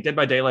were saying, Dead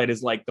by Daylight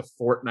is the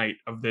Fortnite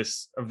of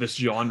this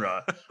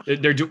genre.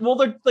 they're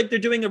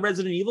doing a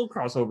Resident Evil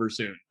crossover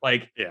soon.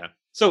 Yeah.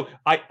 So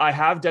I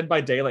have Dead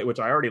by Daylight, which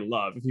I already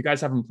love. If you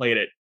guys haven't played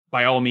it,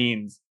 by all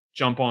means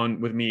jump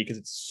on with me because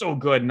it's so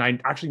good, and I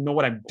actually know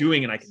what I'm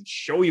doing, and I can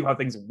show you how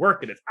things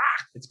work, and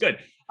it's good.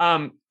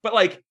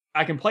 But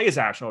I can play as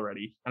Ash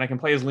already, and I can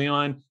play as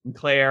Leon and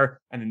Claire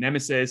and the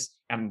Nemesis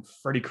and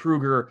Freddy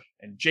Krueger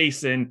and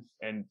Jason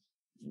and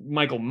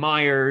Michael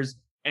Myers.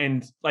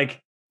 And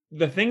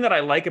the thing that I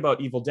like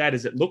about Evil Dead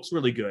is it looks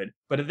really good,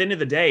 but at the end of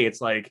the day,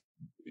 it's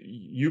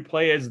you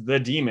play as the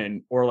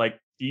demon or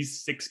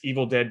these 6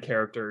 Evil Dead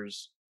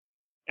characters,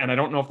 and I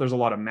don't know if there's a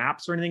lot of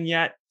maps or anything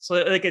yet.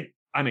 So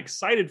I'm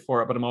excited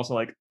for it, but I'm also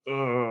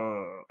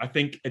I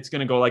think it's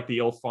gonna go the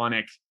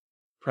Ilphonic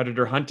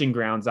Predator Hunting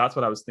Grounds. That's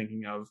what I was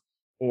thinking of,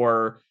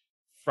 or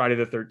Friday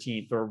the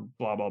 13th, or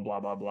blah blah blah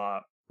blah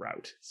blah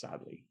route.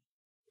 Sadly,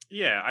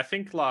 yeah, I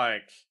think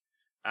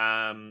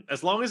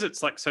as long as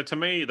it's so to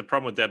me, the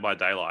problem with Dead by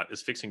Daylight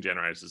is fixing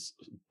generators is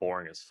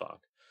boring as fuck.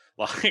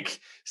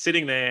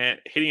 Sitting there,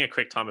 hitting a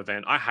QuickTime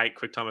event. I hate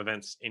QuickTime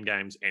events in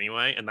games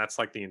anyway, and that's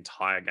the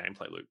entire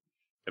gameplay loop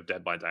of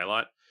Dead by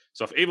Daylight.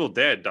 So if Evil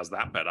Dead does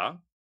that better,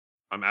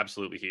 I'm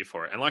absolutely here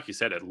for it. And like you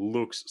said, it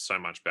looks so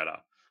much better.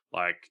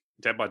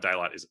 Dead by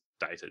Daylight is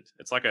dated.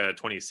 It's a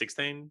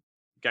 2016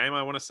 game,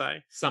 I want to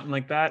say. Something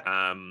like that.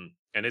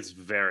 And it's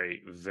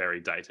very, very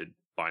dated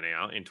by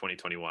now in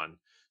 2021.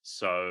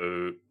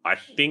 So I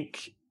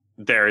think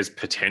there is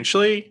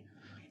potentially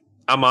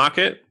a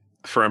market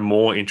for a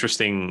more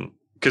interesting,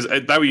 because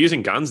they were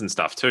using guns and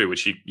stuff too,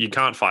 which you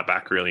can't fight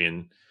back really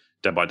in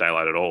Dead by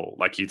Daylight at all.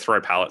 You throw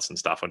pallets and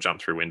stuff or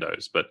jump through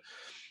windows. But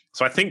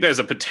so I think there's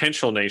a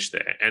potential niche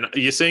there. And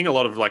you're seeing a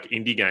lot of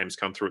indie games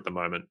come through at the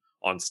moment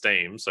on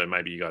Steam. So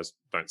maybe you guys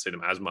don't see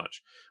them as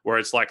much, where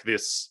it's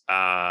this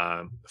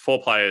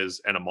 4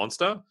 players and a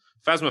monster.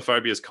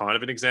 Phasmophobia is kind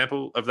of an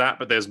example of that,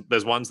 but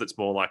there's ones that's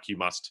more you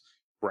must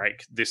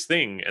break this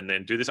thing and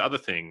then do this other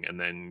thing, and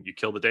then you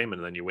kill the demon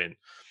and then you win.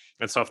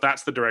 And so if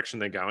that's the direction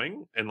they're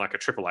going in a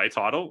AAA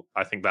title,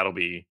 I think that'll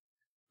be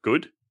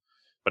good.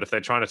 But if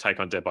they're trying to take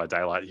on Dead by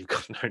Daylight, you've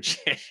got no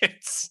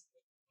chance.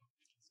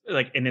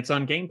 And it's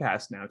on Game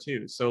Pass now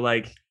too. So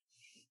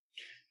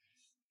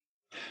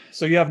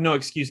so you have no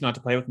excuse not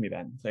to play with me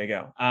then. There you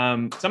go.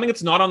 Something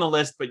that's not on the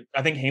list, but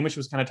I think Hamish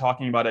was kind of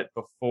talking about it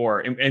before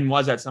and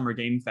was at Summer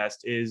Game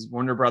Fest, is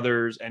Warner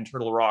Brothers and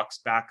Turtle Rock's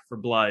Back 4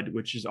 Blood,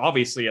 which is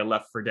obviously a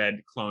Left 4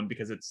 Dead clone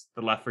because it's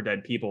the Left 4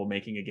 Dead people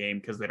making a game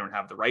because they don't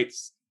have the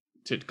rights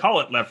to call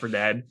it Left 4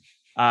 Dead.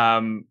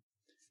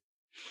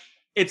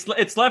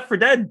 It's Left 4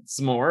 Dead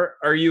some more.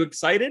 Are you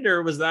excited,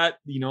 or was that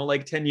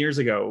 10 years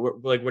ago?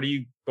 What are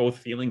you both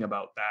feeling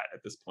about that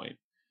at this point?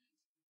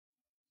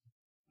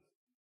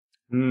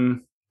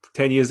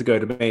 10 years ago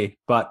to me.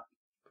 But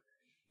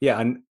yeah,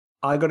 and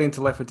I got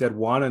into Left 4 Dead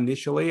 1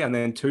 initially, and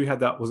then 2 had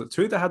that. Was it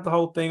 2 that had the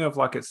whole thing of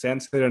like it's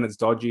censored and it's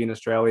dodgy in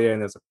Australia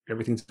and there's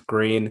everything's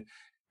green?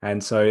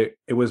 And so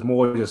it was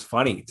more just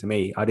funny to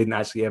me. I didn't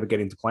actually ever get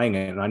into playing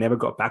it, and I never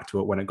got back to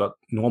it when it got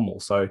normal.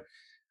 So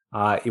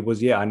it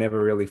was, I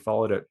never really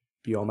followed it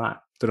beyond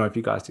that. Don't know if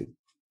you guys did.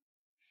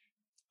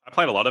 I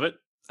played a lot of it.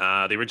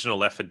 The original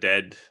Left 4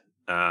 Dead,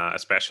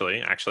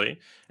 especially, actually,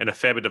 and a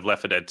fair bit of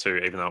Left 4 Dead 2,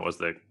 even though it was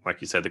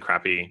like you said, the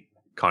crappy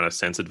kind of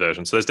censored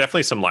version. So there's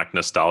definitely some like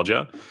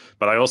nostalgia.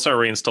 But I also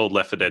reinstalled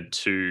Left 4 Dead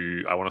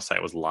 2, I want to say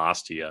it was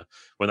last year,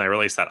 when they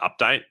released that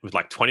update with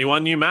like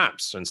 21 new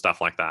maps and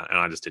stuff like that. And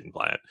I just didn't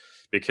play it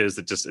because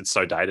it's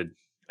so dated.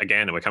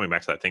 Again, and we're coming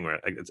back to that thing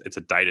where it's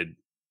a dated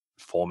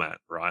format,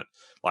 right?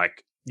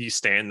 Like you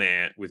stand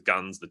there with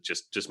guns that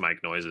just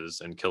make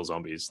noises and kill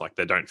zombies. Like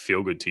they don't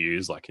feel good to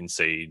use, like in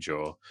Siege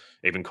or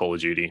even Call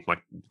of Duty.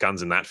 Like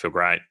guns in that feel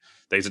great.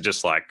 These are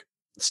just like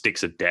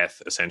sticks of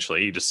death,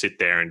 essentially. You just sit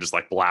there and just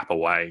like blap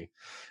away.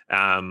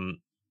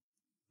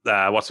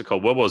 What's it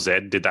called? World War Z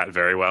did that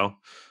very well,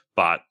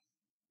 but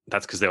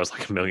that's because there was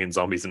like a million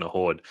zombies in a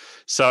horde.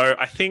 So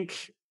I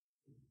think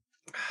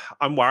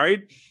I'm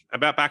worried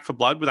about Back 4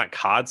 Blood with that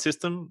card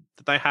system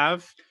that they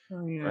have.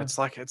 Oh, yeah. It's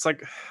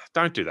like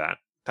don't do that.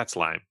 That's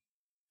lame.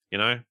 You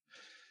know?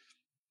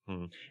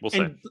 We'll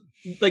see.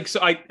 Like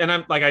so I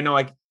know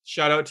I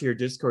shout out to your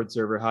Discord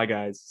server. Hi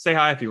guys. Say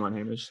hi if you want,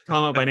 Hamish.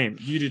 Call them out by name.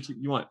 You do too,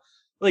 you want.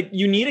 Like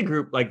you need a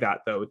group like that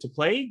though to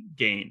play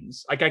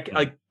games.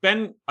 Like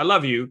Ben, I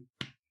love you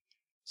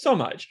so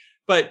much,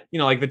 but you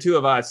know, like the two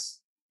of us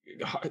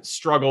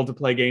struggle to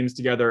play games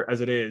together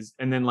as it is,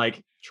 and then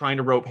like trying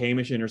to rope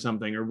Hamish in or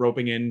something, or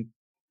roping in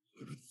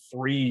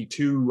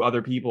 2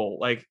 other people.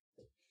 Like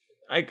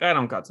I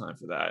don't got time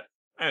for that.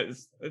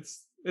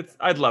 It's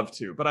I'd love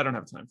to, but I don't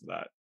have time for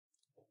that.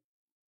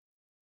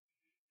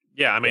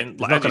 Yeah, I mean,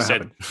 as you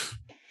said,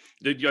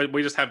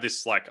 we just have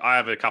this, like, I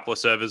have a couple of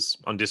servers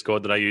on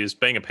Discord that I use.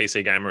 Being a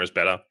PC gamer is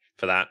better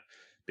for that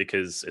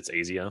because it's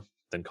easier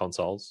than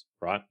consoles,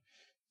 right?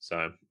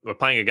 So we're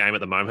playing a game at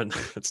the moment.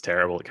 It's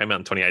terrible. It came out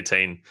in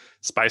 2018,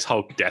 Space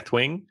Hulk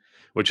Deathwing,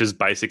 which is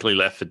basically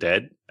Left 4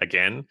 Dead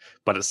again,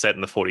 but it's set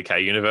in the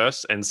 40K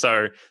universe. And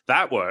so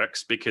that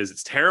works because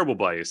it's terrible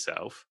by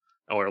yourself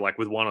or like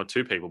with 1 or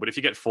 2 people. But if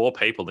you get 4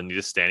 people, then you're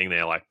just standing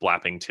there like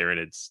blapping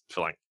Tyranids for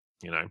like,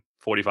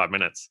 45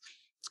 minutes.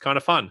 It's kind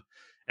of fun.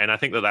 And I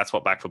think that's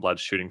what Back 4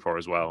 Blood's shooting for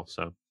as well.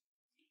 So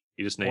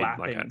you just need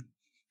blapping.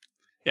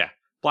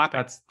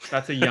 Blapping.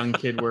 That's a young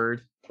kid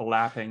word,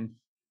 blapping.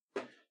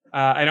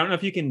 I don't know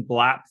if you can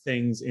blap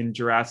things in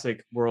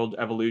Jurassic World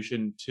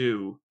Evolution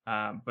 2,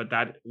 but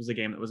that was a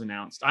game that was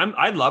announced.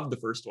 I loved the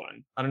first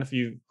one. I don't know if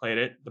you played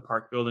it, the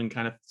park building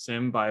kind of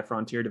sim by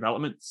Frontier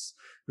Developments,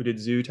 who did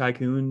Zoo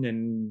Tycoon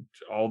and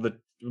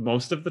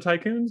most of the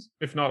Tycoons,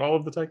 if not all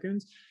of the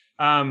Tycoons.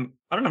 I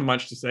don't have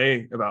much to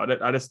say about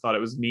it. I just thought it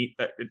was neat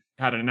that it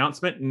had an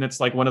announcement, and it's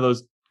like one of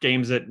those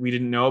games that we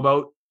didn't know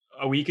about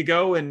a week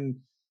ago, and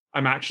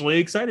I'm actually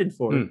excited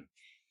for it.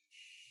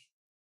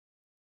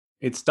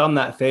 It's done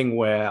that thing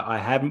where I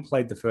haven't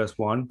played the first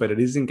one, but it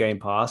is in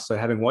Game Pass. So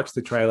having watched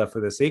the trailer for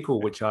the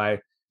sequel, which I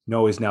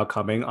know is now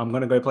coming, I'm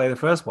going to go play the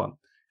first one.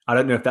 I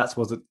don't know if that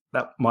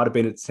might have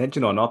been its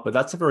intention or not, but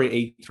that's a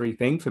very E3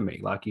 thing for me.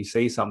 Like you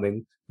see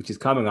something which is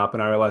coming up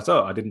and I realize,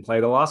 I didn't play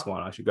the last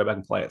one. I should go back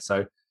and play it.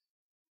 So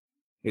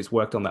it's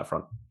worked on that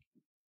front.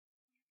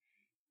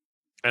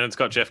 And it's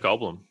got Jeff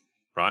Goldblum,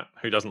 right?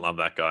 Who doesn't love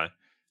that guy?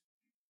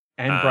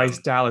 And Bryce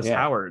Dallas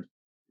Howard.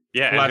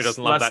 Yeah, and who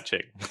doesn't love that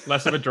chick?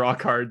 Less of a draw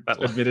card,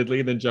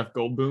 admittedly, than Jeff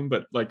Goldblum,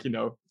 but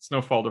it's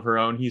no fault of her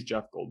own. He's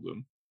Jeff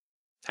Goldblum.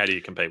 How do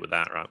you compete with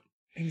that, right?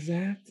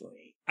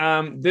 Exactly.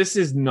 This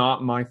is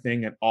not my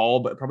thing at all,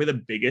 but probably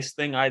the biggest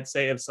thing I'd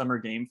say of Summer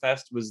Game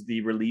Fest was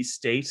the release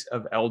date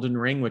of Elden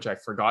Ring, which I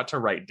forgot to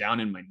write down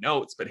in my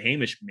notes, but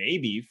Hamish,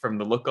 maybe from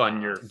the look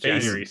on your face.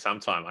 January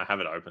sometime. I have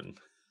it open.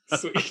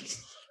 Sweet.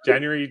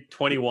 January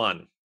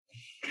 21.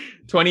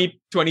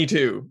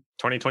 2022.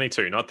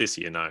 2022, not this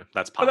year, no.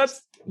 That's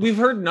past. We've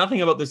heard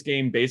nothing about this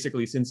game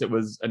basically since it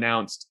was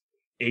announced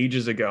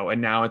ages ago,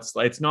 and now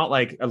it's not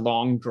like a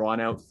long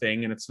drawn out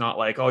thing, and it's not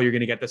like, oh, you're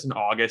going to get this in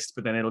August,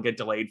 but then it'll get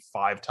delayed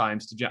 5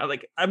 times to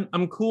like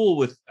I'm cool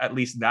with at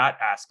least that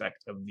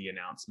aspect of the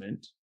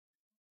announcement.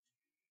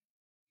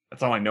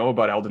 That's all I know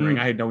about Elden Ring.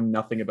 I know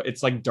nothing about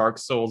it's like Dark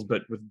Souls,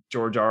 but with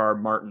George R.R.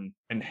 Martin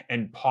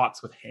and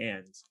pots with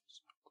hands.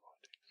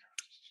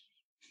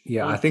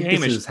 Yeah, I think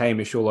Hamish. This is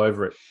Hamish all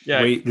over it.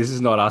 Yeah, this is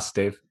not us,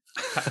 Steve.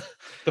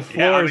 The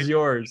floor is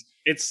yours.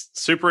 It's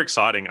super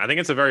exciting. I think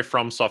it's a very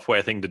From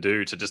Software thing to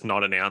do, to just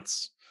not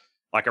announce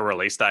like a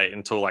release date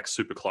until like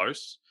super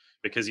close,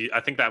 because I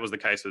think that was the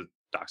case with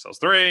Dark Souls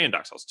 3 and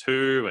Dark Souls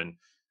 2 and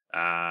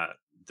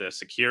the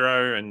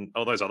Sekiro and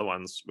all those other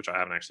ones, which I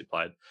haven't actually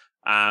played.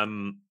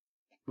 I'm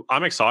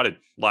excited.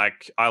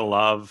 Like, I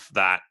love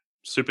that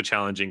super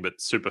challenging but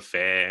super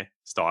fair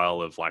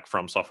style of like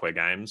From Software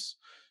games.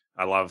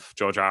 I love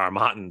George R.R.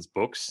 Martin's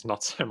books,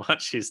 not so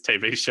much his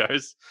TV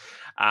shows.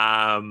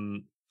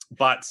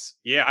 But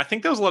yeah, I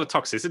think there was a lot of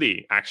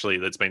toxicity actually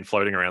that's been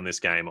floating around this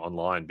game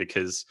online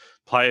because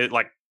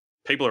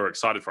people are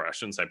excited for it. I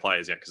shouldn't say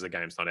players yet because the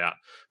game's not out,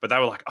 but they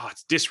were like, "Oh,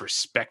 it's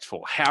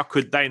disrespectful. How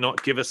could they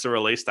not give us a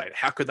release date?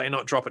 How could they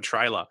not drop a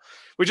trailer?"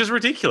 Which is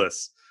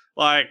ridiculous.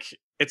 Like,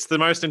 it's the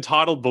most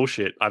entitled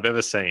bullshit I've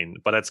ever seen,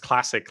 but it's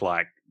classic,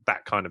 like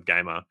that kind of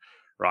gamer,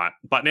 right?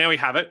 But now we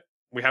have it.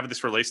 We have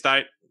this release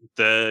date.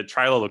 The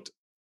trailer looked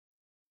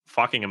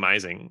fucking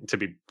amazing, to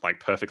be like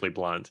perfectly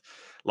blunt.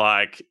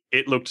 Like,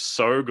 it looked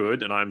so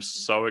good, and I'm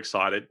so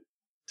excited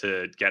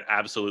to get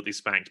absolutely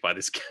spanked by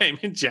this game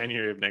in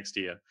January of next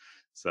year.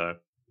 So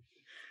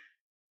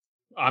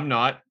I'm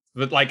not,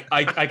 but like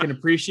I can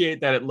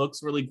appreciate that it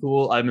looks really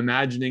cool. I'm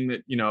imagining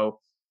that,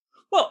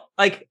 well,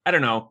 like, I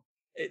don't know.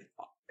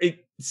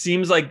 It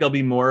seems like there'll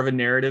be more of a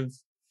narrative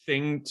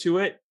thing to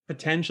it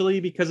potentially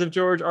because of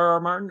George R.R.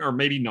 Martin, or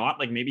maybe not.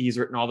 Like, maybe he's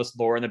written all this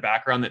lore in the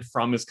background that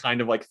From is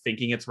kind of like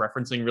thinking it's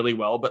referencing really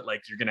well, but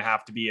like you're going to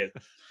have to be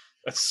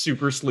a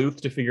super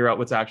sleuth to figure out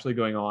what's actually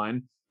going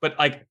on. But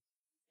like,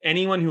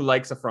 anyone who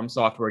likes a From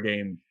Software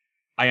game,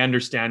 I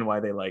understand why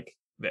they like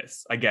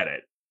this. I get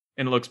it.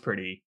 And it looks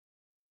pretty.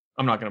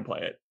 I'm not going to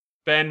play it.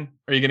 Ben,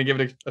 are you going to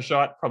give it a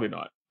shot? Probably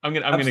not. I'm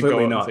going to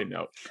go out and say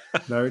no.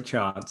 No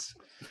chance.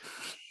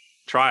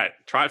 Try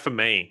it for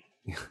me.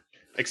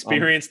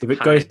 Experience the if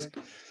pain. It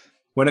goes,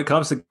 when it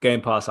comes to Game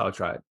Pass, I'll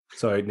try it.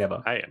 So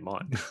never. Hey, it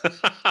might.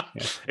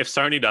 Yeah. If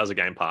Sony does a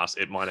Game Pass,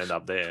 it might end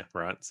up there,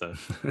 right? So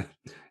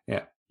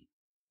yeah.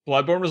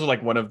 Bloodborne was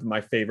like one of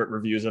my favorite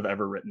reviews I've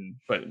ever written,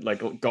 but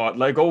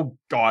oh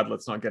god,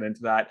 let's not get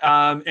into that.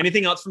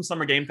 Anything else from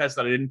Summer Game Fest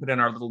that I didn't put in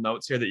our little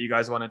notes here that you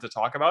guys wanted to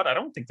talk about? I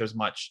don't think there's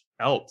much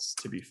else,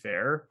 to be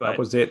fair. But that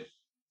was it.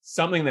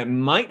 Something that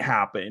might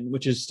happen,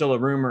 which is still a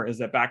rumor, is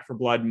that Back 4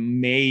 Blood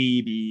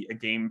may be a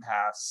Game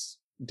Pass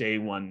day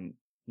one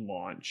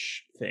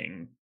launch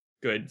thing.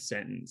 Good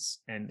sentence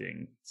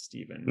ending,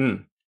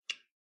 Stephen.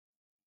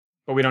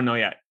 But we don't know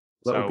yet.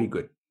 That would be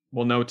good.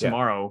 We'll know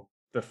tomorrow,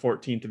 the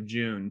 14th of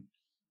June,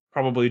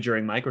 probably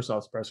during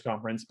Microsoft's press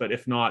conference. But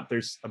if not,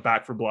 there's a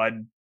Back 4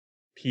 Blood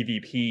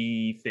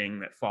PvP thing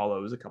that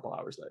follows a couple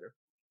hours later.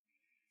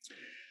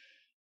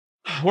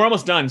 We're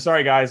almost done.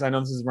 Sorry, guys. I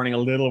know this is running a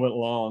little bit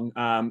long.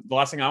 The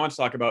last thing I want to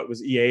talk about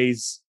was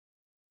EA's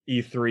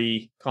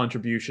E3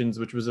 contributions,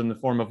 which was in the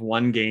form of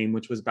one game,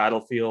 which was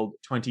Battlefield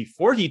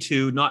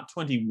 2042, not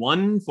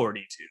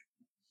 2142.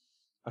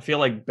 I feel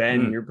like,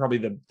 Ben, you're probably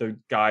the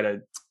guy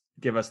to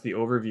give us the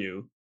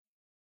overview.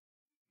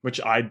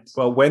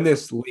 Well, when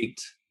it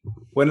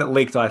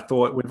leaked, I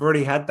thought we've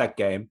already had that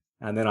game.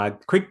 And then I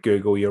quick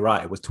Google, you're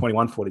right, it was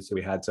 2142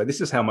 we had. So this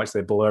is how much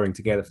they're blurring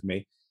together for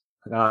me.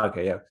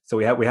 Okay, yeah. So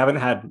we haven't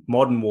had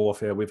Modern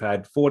Warfare. We've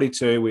had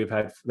 42. We've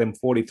had them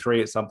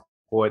 43 at some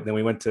point. Then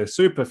we went to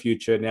Super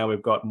Future. Now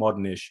we've got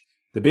Modernish.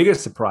 The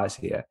biggest surprise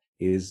here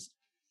is,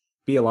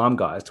 be alarmed,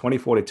 guys.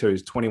 2042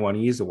 is 21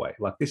 years away.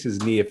 Like, this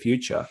is near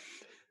future.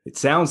 It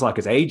sounds like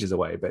it's ages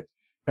away, but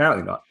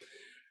apparently not.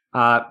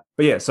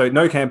 But yeah, so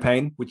no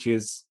campaign, which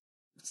is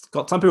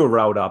got some people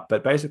riled up.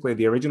 But basically,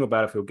 the original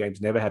Battlefield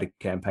games never had a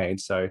campaign,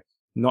 so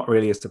not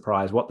really a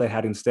surprise. What they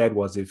had instead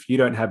was, if you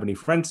don't have any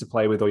friends to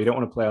play with or you don't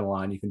want to play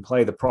online, you can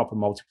play the proper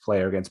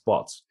multiplayer against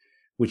bots,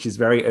 which is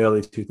very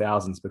early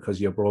 2000s because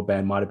your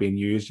broadband might have been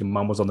used. Your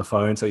mum was on the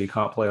phone, so you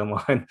can't play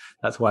online.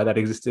 That's why that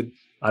existed.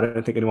 I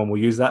don't think anyone will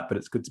use that, but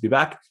it's good to be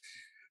back.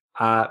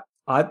 I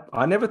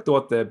never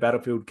thought the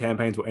Battlefield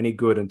campaigns were any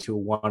good until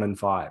 1 and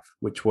 5,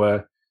 which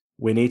were,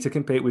 we need to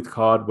compete with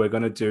COD. We're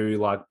going to do,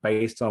 like,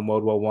 based on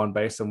World War I,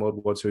 based on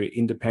World War II,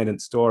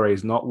 independent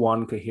stories, not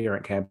one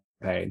coherent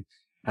campaign.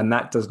 And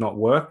that does not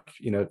work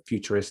in a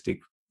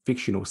futuristic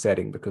fictional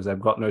setting because they've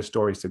got no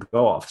stories to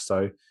go off.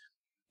 So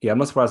yeah, I'm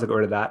not surprised they got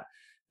rid of that.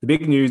 The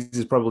big news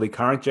is probably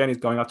current gen is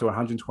going up to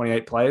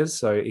 128 players.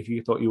 So if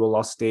you thought you were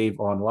lost,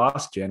 Steve, on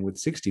last gen with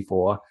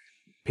 64,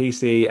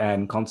 PC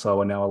and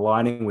console are now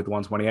aligning with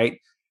 128.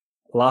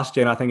 Last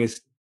gen, I think,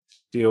 is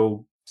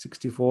still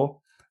 64.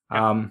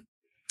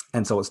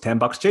 And so it's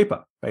 $10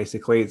 cheaper.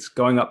 Basically, it's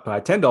going up by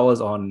 $10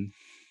 on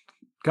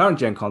current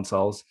gen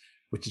consoles,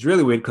 which is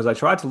really weird because I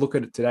tried to look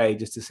at it today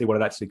just to see what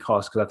it actually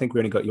costs, because I think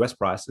we only got US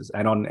prices.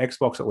 And on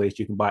Xbox, at least,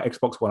 you can buy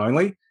Xbox One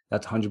only.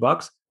 That's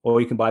 $100.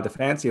 Or you can buy the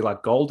fancy,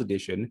 like, Gold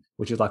Edition,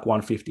 which is like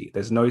 $150.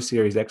 There's no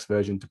Series X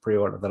version to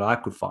pre-order that I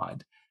could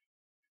find,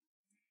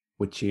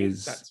 which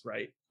is that's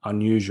right,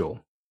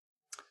 unusual.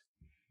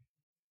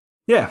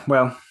 Yeah,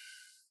 well,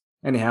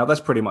 anyhow, that's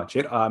pretty much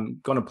it. I'm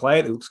going to play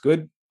it. It looks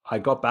good. I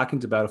got back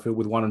into Battlefield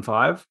with 1 and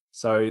 5.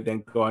 So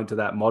then going to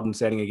that modern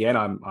setting again,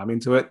 I'm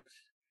into it.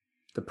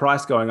 The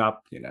price going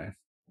up,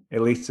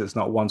 at least it's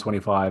not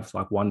 125,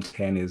 like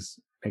 110 is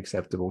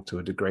acceptable to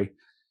a degree.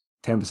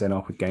 10%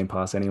 off with Game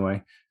Pass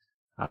anyway.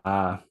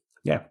 Yeah.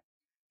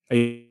 Are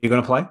you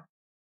going to play?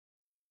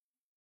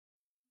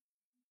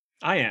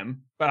 I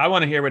am, but I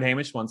want to hear what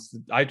Hamish wants.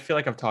 I feel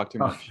like I've talked too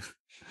much.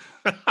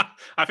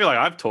 I feel like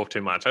I've talked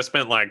too much. I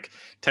spent like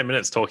 10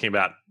 minutes talking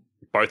about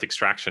both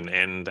Extraction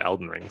and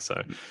Elden Ring.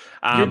 So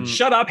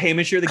shut up,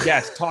 Hamish. You're the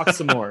guest. Talk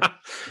some more.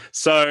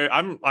 So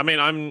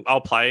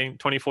I'll play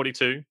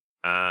 2042.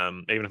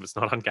 even if it's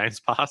not on Games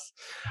Pass.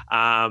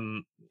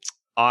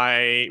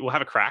 I will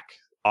have a crack.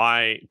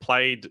 I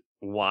played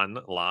 1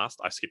 last.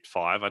 I skipped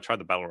 5. I tried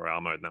the Battle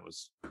Royale mode, and that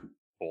was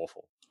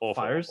awful.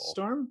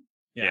 Firestorm?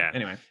 Yeah.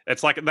 Anyway.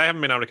 It's like they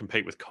haven't been able to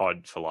compete with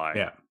COD for like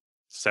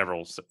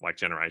several like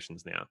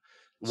generations now.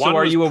 So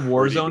are you a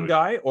Warzone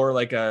guy or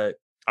like a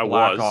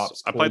Black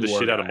Ops? I played the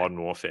shit out of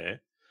Modern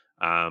Warfare.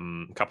 A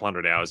couple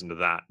hundred hours into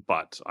that,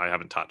 but I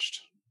haven't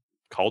touched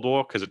Cold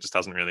War because it just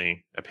doesn't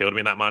really appeal to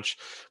me that much.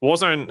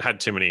 Warzone had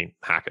too many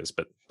hackers,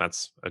 but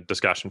that's a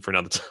discussion for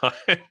another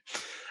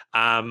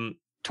time.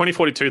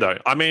 2042 though,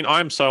 I mean,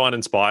 I'm so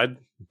uninspired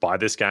by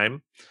this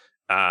game.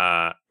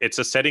 It's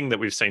a setting that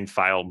we've seen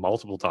fail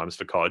multiple times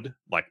for COD,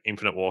 like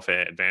Infinite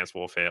Warfare, Advanced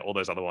Warfare, all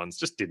those other ones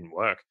just didn't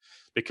work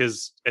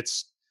because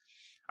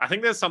I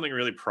think there's something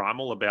really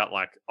primal about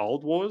like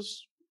old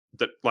wars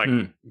that like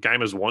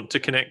gamers want to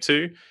connect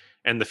to,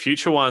 and the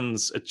future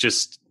ones, it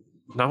just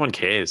no one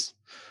cares.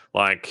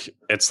 Like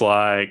it's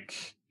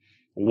like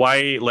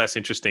way less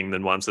interesting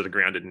than ones that are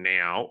grounded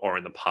now or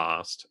in the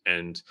past.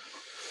 And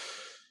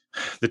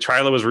the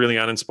trailer was really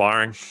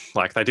uninspiring.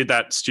 Like they did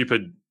that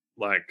stupid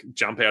like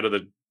jump out of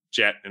the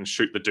jet and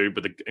shoot the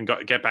dude and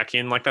get back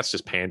in. Like that's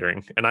just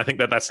pandering. And I think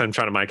that's them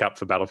trying to make up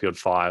for Battlefield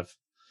 5,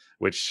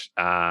 which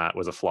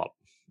was a flop.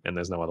 And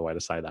there's no other way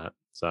to say that.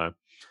 So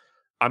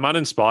I'm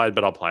uninspired,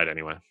 but I'll play it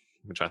anyway,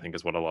 which I think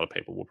is what a lot of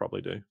people will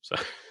probably do. So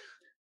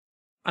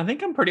I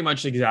think I'm pretty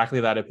much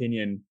exactly that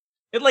opinion.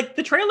 It like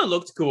the trailer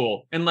looked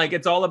cool and like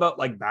it's all about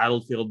like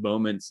Battlefield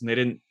moments, and they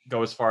didn't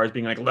go as far as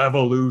being like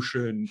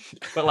Levolution,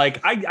 but like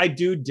I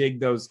do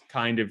dig those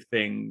kind of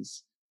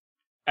things.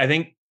 I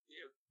think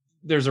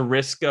there's a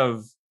risk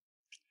of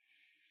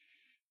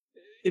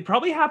it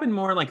probably happened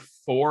more in like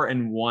 4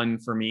 and 1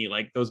 for me.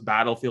 Like those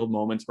Battlefield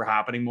moments were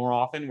happening more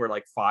often, where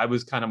like 5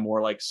 was kind of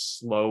more like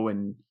slow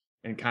and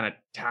kind of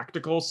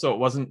tactical, so it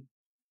wasn't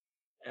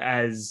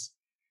as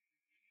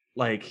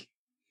like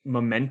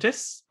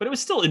momentous, but it was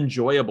still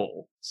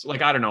enjoyable. So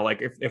like I don't know,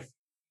 like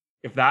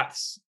if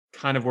that's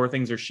kind of where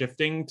things are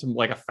shifting to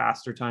like a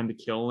faster time to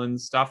kill and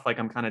stuff, like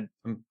I'm kind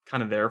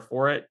of there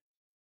for it,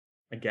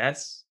 I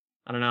guess.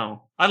 I don't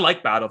know. I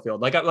like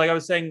Battlefield. Like I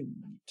was saying,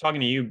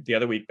 talking to you the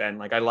other week, Ben.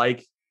 Like I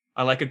like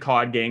a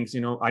COD game because,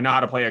 you know, I know how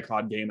to play a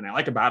COD game, and I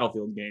like a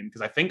Battlefield game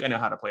because I think I know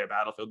how to play a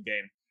Battlefield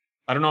game.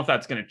 I don't know if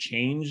that's going to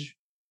change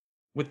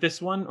with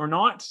this one or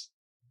not,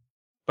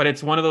 but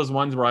it's one of those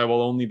ones where I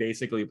will only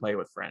basically play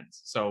with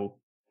friends. So,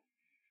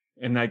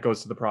 and that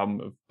goes to the problem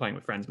of playing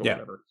with friends, but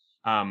whatever.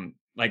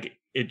 Like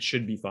it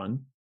should be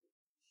fun.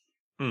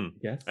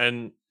 Yes.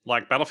 And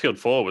like Battlefield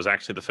 4 was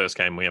actually the first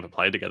game we ever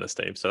played together,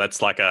 Steve. So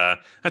that's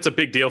a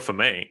big deal for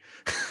me.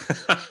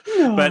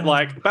 But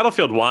like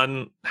Battlefield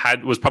 1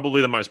 was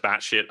probably the most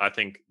batshit I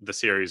think the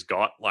series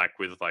got, like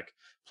with like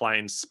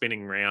planes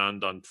spinning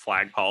around on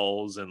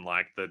flagpoles and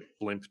like the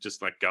blimp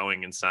just like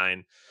going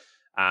insane.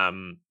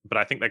 But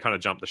I think they kind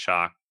of jumped the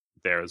shark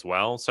there as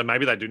well. So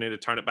maybe they do need to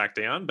tone it back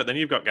down. But then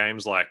you've got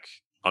games like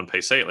on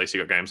PC, at least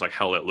you've got games like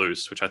Hell Let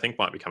Loose, which I think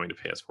might be coming to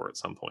PS4 at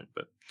some point,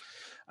 but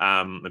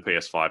the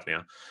PS5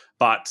 now.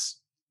 But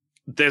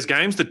there's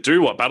games that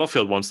do what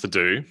Battlefield wants to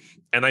do,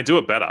 and they do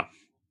it better.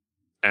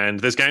 And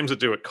there's games that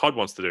do what COD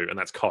wants to do, and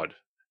that's COD,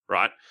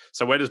 right?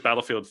 So where does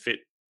Battlefield fit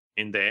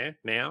in there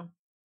now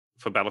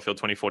for Battlefield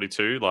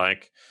 2042?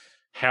 Like,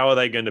 how are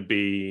they going to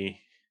be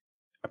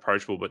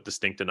approachable but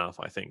distinct enough,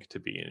 I think, to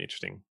be an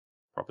interesting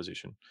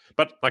proposition?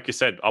 But like you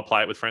said, I'll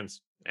play it with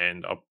friends,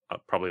 and I'll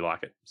probably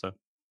like it. So,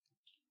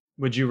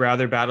 would you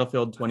rather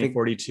Battlefield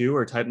 2042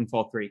 or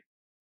Titanfall 3?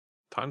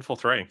 Titanfall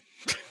 3.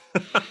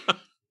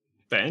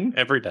 Ben?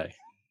 Every day.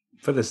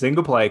 For the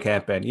single player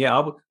campaign,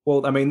 yeah.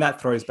 Well, I mean,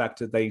 that throws back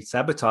to they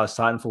sabotaged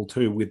Titanfall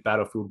 2 with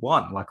Battlefield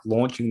 1, like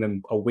launching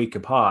them a week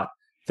apart.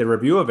 The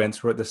review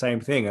events were at the same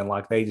thing, and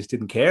like they just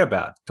didn't care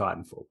about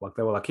Titanfall. Like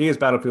they were like, here's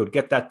Battlefield,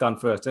 get that done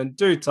first, and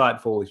do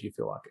Titanfall if you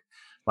feel like it.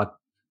 Like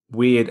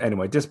weird,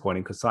 anyway,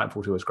 disappointing because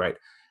Titanfall 2 was great.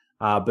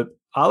 But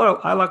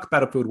I like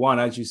Battlefield 1,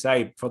 as you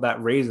say, for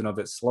that reason of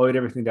it slowed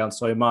everything down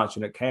so much,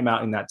 and it came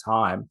out in that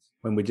time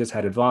when we just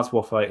had Advanced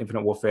Warfare,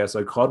 Infinite Warfare.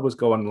 So COD was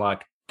going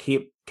like,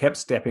 kept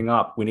stepping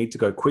up. We need to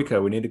go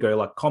quicker. We need to go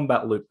like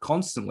combat loop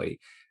constantly.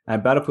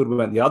 And Battlefield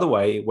went the other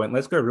way. It went,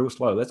 let's go real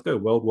slow. Let's go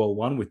World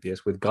War I with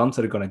this, with guns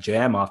that are going to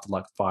jam after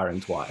like firing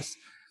twice.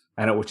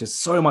 And it was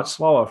just so much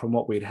slower from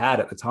what we'd had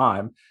at the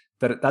time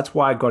that's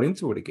why I got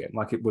into it again.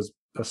 Like it was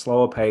a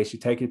slower pace. You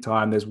take your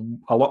time. There's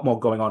a lot more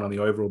going on the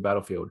overall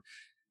battlefield.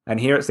 And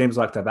here it seems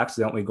like they've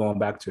accidentally gone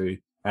back to,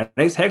 and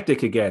it's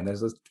hectic again.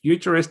 There's this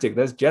futuristic,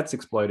 there's jets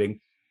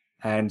exploding.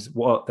 And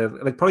what they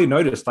probably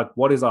noticed, like,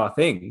 what is our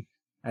thing?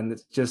 And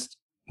it's just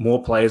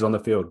more players on the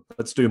field.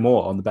 Let's do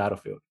more on the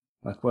battlefield.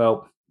 Like,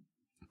 well,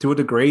 to a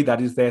degree, that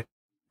is their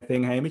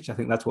thing, Hamish. I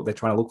think that's what they're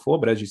trying to look for.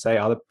 But as you say,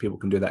 other people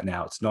can do that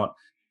now. It's not,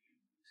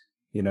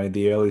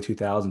 the early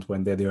 2000s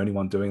when they're the only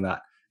one doing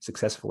that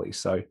successfully.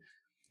 So,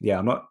 yeah,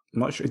 I'm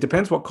not sure. It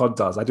depends what COD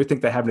does. I do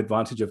think they have an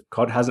advantage of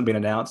COD hasn't been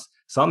announced.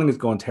 Something has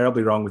gone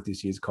terribly wrong with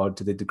this year's COD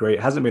to the degree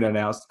it hasn't been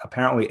announced.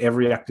 Apparently,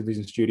 every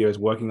Activision studio is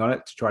working on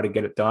it to try to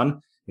get it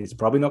done. It's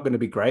probably not going to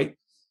be great.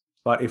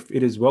 But if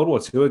it is World War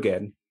II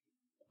again,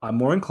 I'm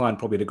more inclined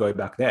probably to go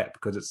back there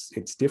because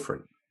it's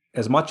different.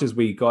 As much as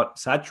we got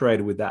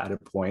saturated with that at a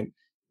point,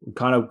 we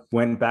kind of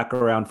went back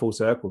around full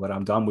circle that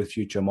I'm done with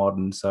future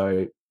modern.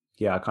 So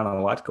yeah, I kind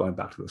of liked going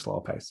back to the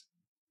slower pace.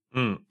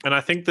 And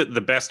I think that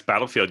the best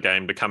Battlefield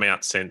game to come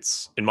out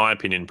since, in my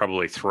opinion,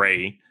 probably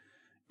 3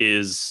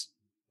 is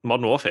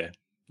Modern Warfare.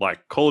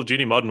 Like Call of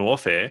Duty Modern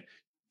Warfare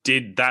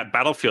did that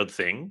Battlefield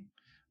thing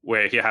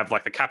where you have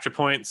like the capture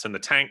points and the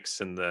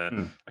tanks and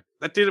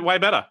that did it way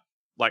better.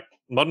 Like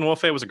Modern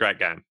Warfare was a great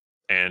game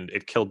and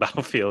it killed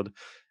Battlefield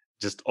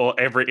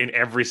in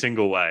every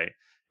single way.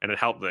 And it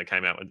helped that it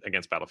came out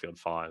against Battlefield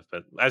 5.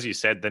 But as you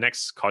said, the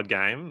next COD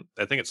game,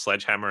 I think it's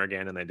Sledgehammer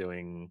again, and they're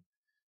doing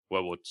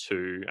World War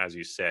II, as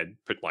you said.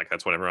 But like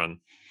that's what everyone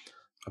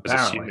was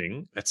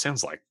assuming. It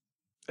sounds like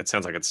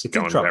it's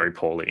going very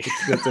poorly.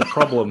 It's a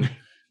problem.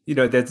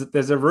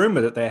 There's a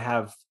rumor that they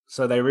have.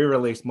 So they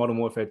re-released Modern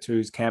Warfare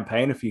 2's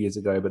campaign a few years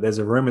ago, but there's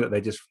a rumor that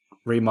they're just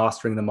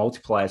remastering the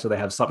multiplayer, so they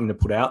have something to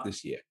put out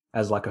this year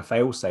as like a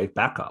fail-safe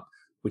backup,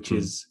 which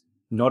is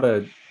not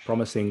a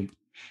promising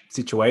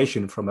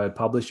situation from a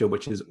publisher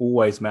which has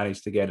always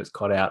managed to get its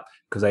cut out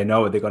because they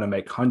know they're going to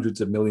make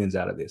hundreds of millions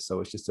out of this.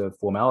 So it's just a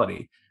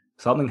formality.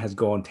 Something has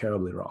gone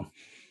terribly wrong.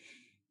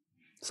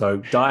 So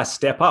DICE,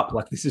 step up.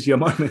 Like this is your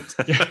moment.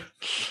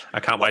 I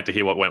can't wait to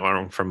hear what went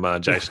wrong from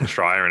Jason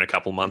Schreier in a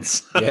couple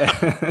months.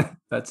 Yeah,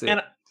 that's it.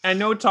 And I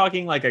know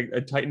talking like a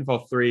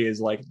Titanfall 3 is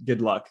like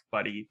good luck,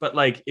 buddy. But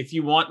like if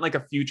you want like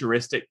a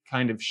futuristic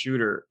kind of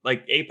shooter,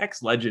 like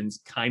Apex Legends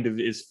kind of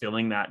is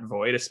filling that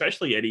void,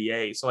 especially at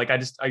EA. So like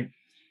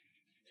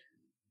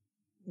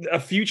a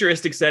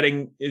futuristic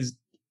setting is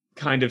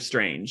kind of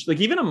strange. Like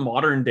even a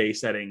modern day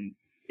setting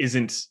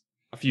isn't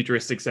a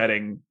futuristic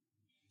setting.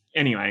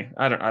 Anyway,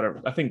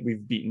 I think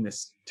we've beaten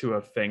this to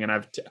a thing,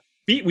 and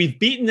we've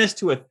beaten this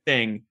to a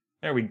thing.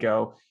 There we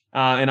go.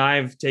 And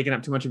I've taken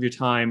up too much of your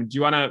time. Do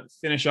you want to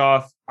finish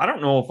off? I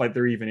don't know if like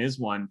there even is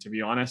one, to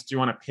be honest. Do you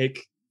want to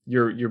pick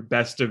your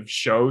best of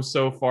show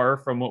so far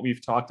from what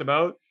we've talked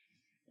about?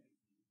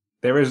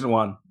 There isn't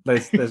one.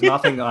 There's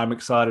nothing I'm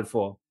excited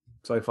for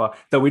so far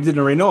that we didn't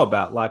really know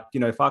about. Like,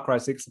 Far Cry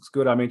 6 looks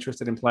good. I'm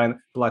interested in playing.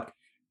 Like,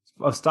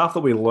 of stuff that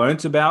we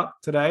learned about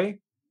today,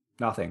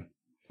 nothing.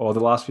 Or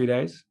the last few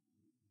days.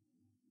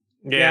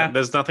 Yeah,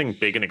 there's nothing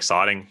big and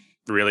exciting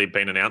really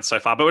been announced so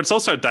far, but it's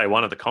also day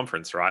one of the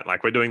conference, right?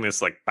 Like we're doing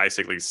this like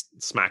basically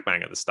smack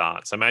bang at the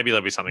start. So maybe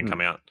there'll be something come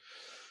out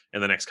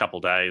in the next couple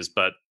of days.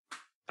 But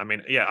I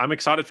mean, yeah, I'm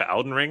excited for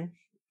Elden Ring.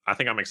 I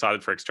think I'm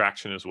excited for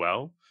Extraction as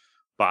well.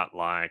 But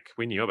like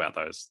we knew about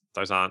those.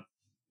 Those aren't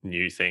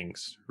new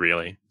things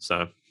really.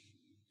 So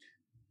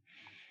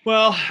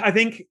well, I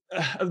think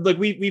look,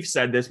 we've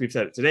said this, we've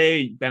said it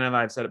today. Ben and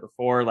I have said it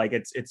before. Like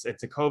it's a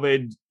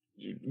COVID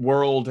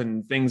world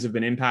and things have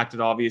been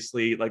impacted,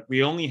 obviously. Like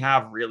we only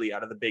have really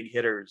out of the big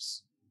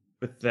hitters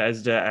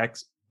Bethesda,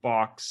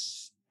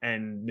 Xbox,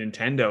 and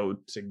Nintendo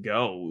to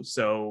go.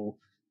 So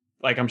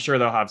like I'm sure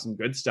they'll have some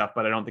good stuff,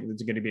 but I don't think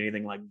there's going to be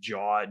anything like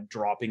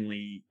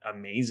jaw-droppingly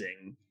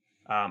amazing.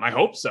 I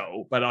hope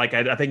so, but like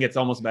I think it's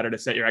almost better to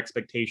set your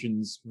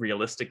expectations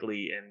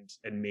realistically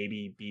and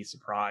maybe be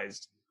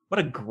surprised. What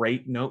a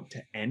great note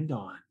to end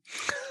on.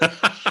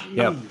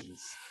 Yep.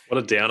 What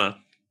a downer.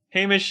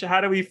 Hamish,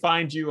 how do we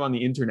find you on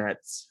the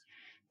internets?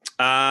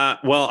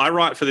 Well, I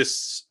write for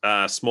this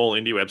small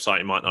indie website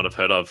you might not have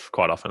heard of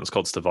quite often. It's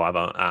called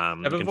Stevivor.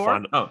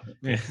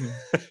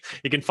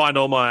 You can find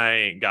all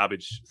my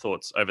garbage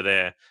thoughts over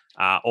there,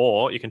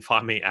 or you can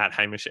find me at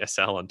Hamish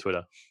SL on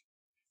Twitter.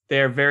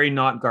 They're very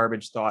not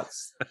garbage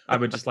thoughts. I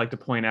would just like to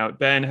point out.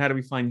 Ben, how do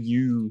we find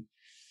you?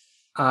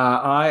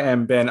 I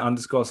am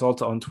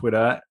Ben_Salter on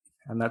Twitter,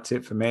 and that's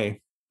it for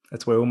me.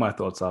 That's where all my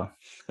thoughts are.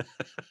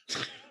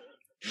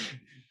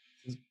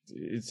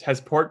 Has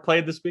Port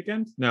played this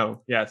weekend?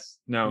 No. Yes.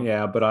 No.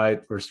 Yeah, but I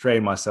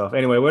restrained myself.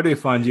 Anyway, where do you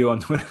find you on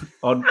Twitter?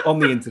 on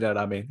the internet,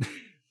 I mean.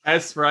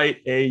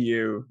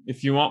 SRightAU.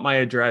 If you want my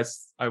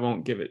address, I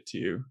won't give it to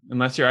you.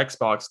 Unless you're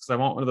Xbox, because I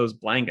want one of those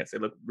blankets. They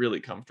look really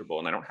comfortable,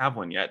 and I don't have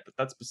one yet, but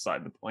that's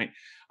beside the point.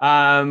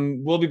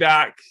 We'll be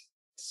back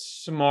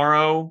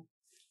tomorrow,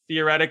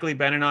 theoretically,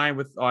 Ben and I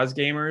with Oz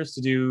Gamers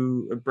to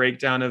do a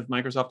breakdown of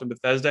Microsoft and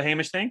Bethesda.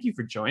 Hamish, thank you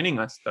for joining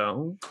us,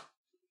 though.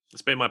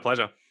 It's been my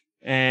pleasure.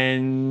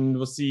 And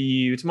we'll see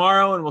you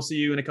tomorrow, and we'll see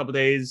you in a couple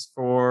days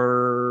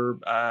for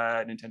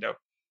Nintendo.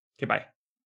 Okay, bye.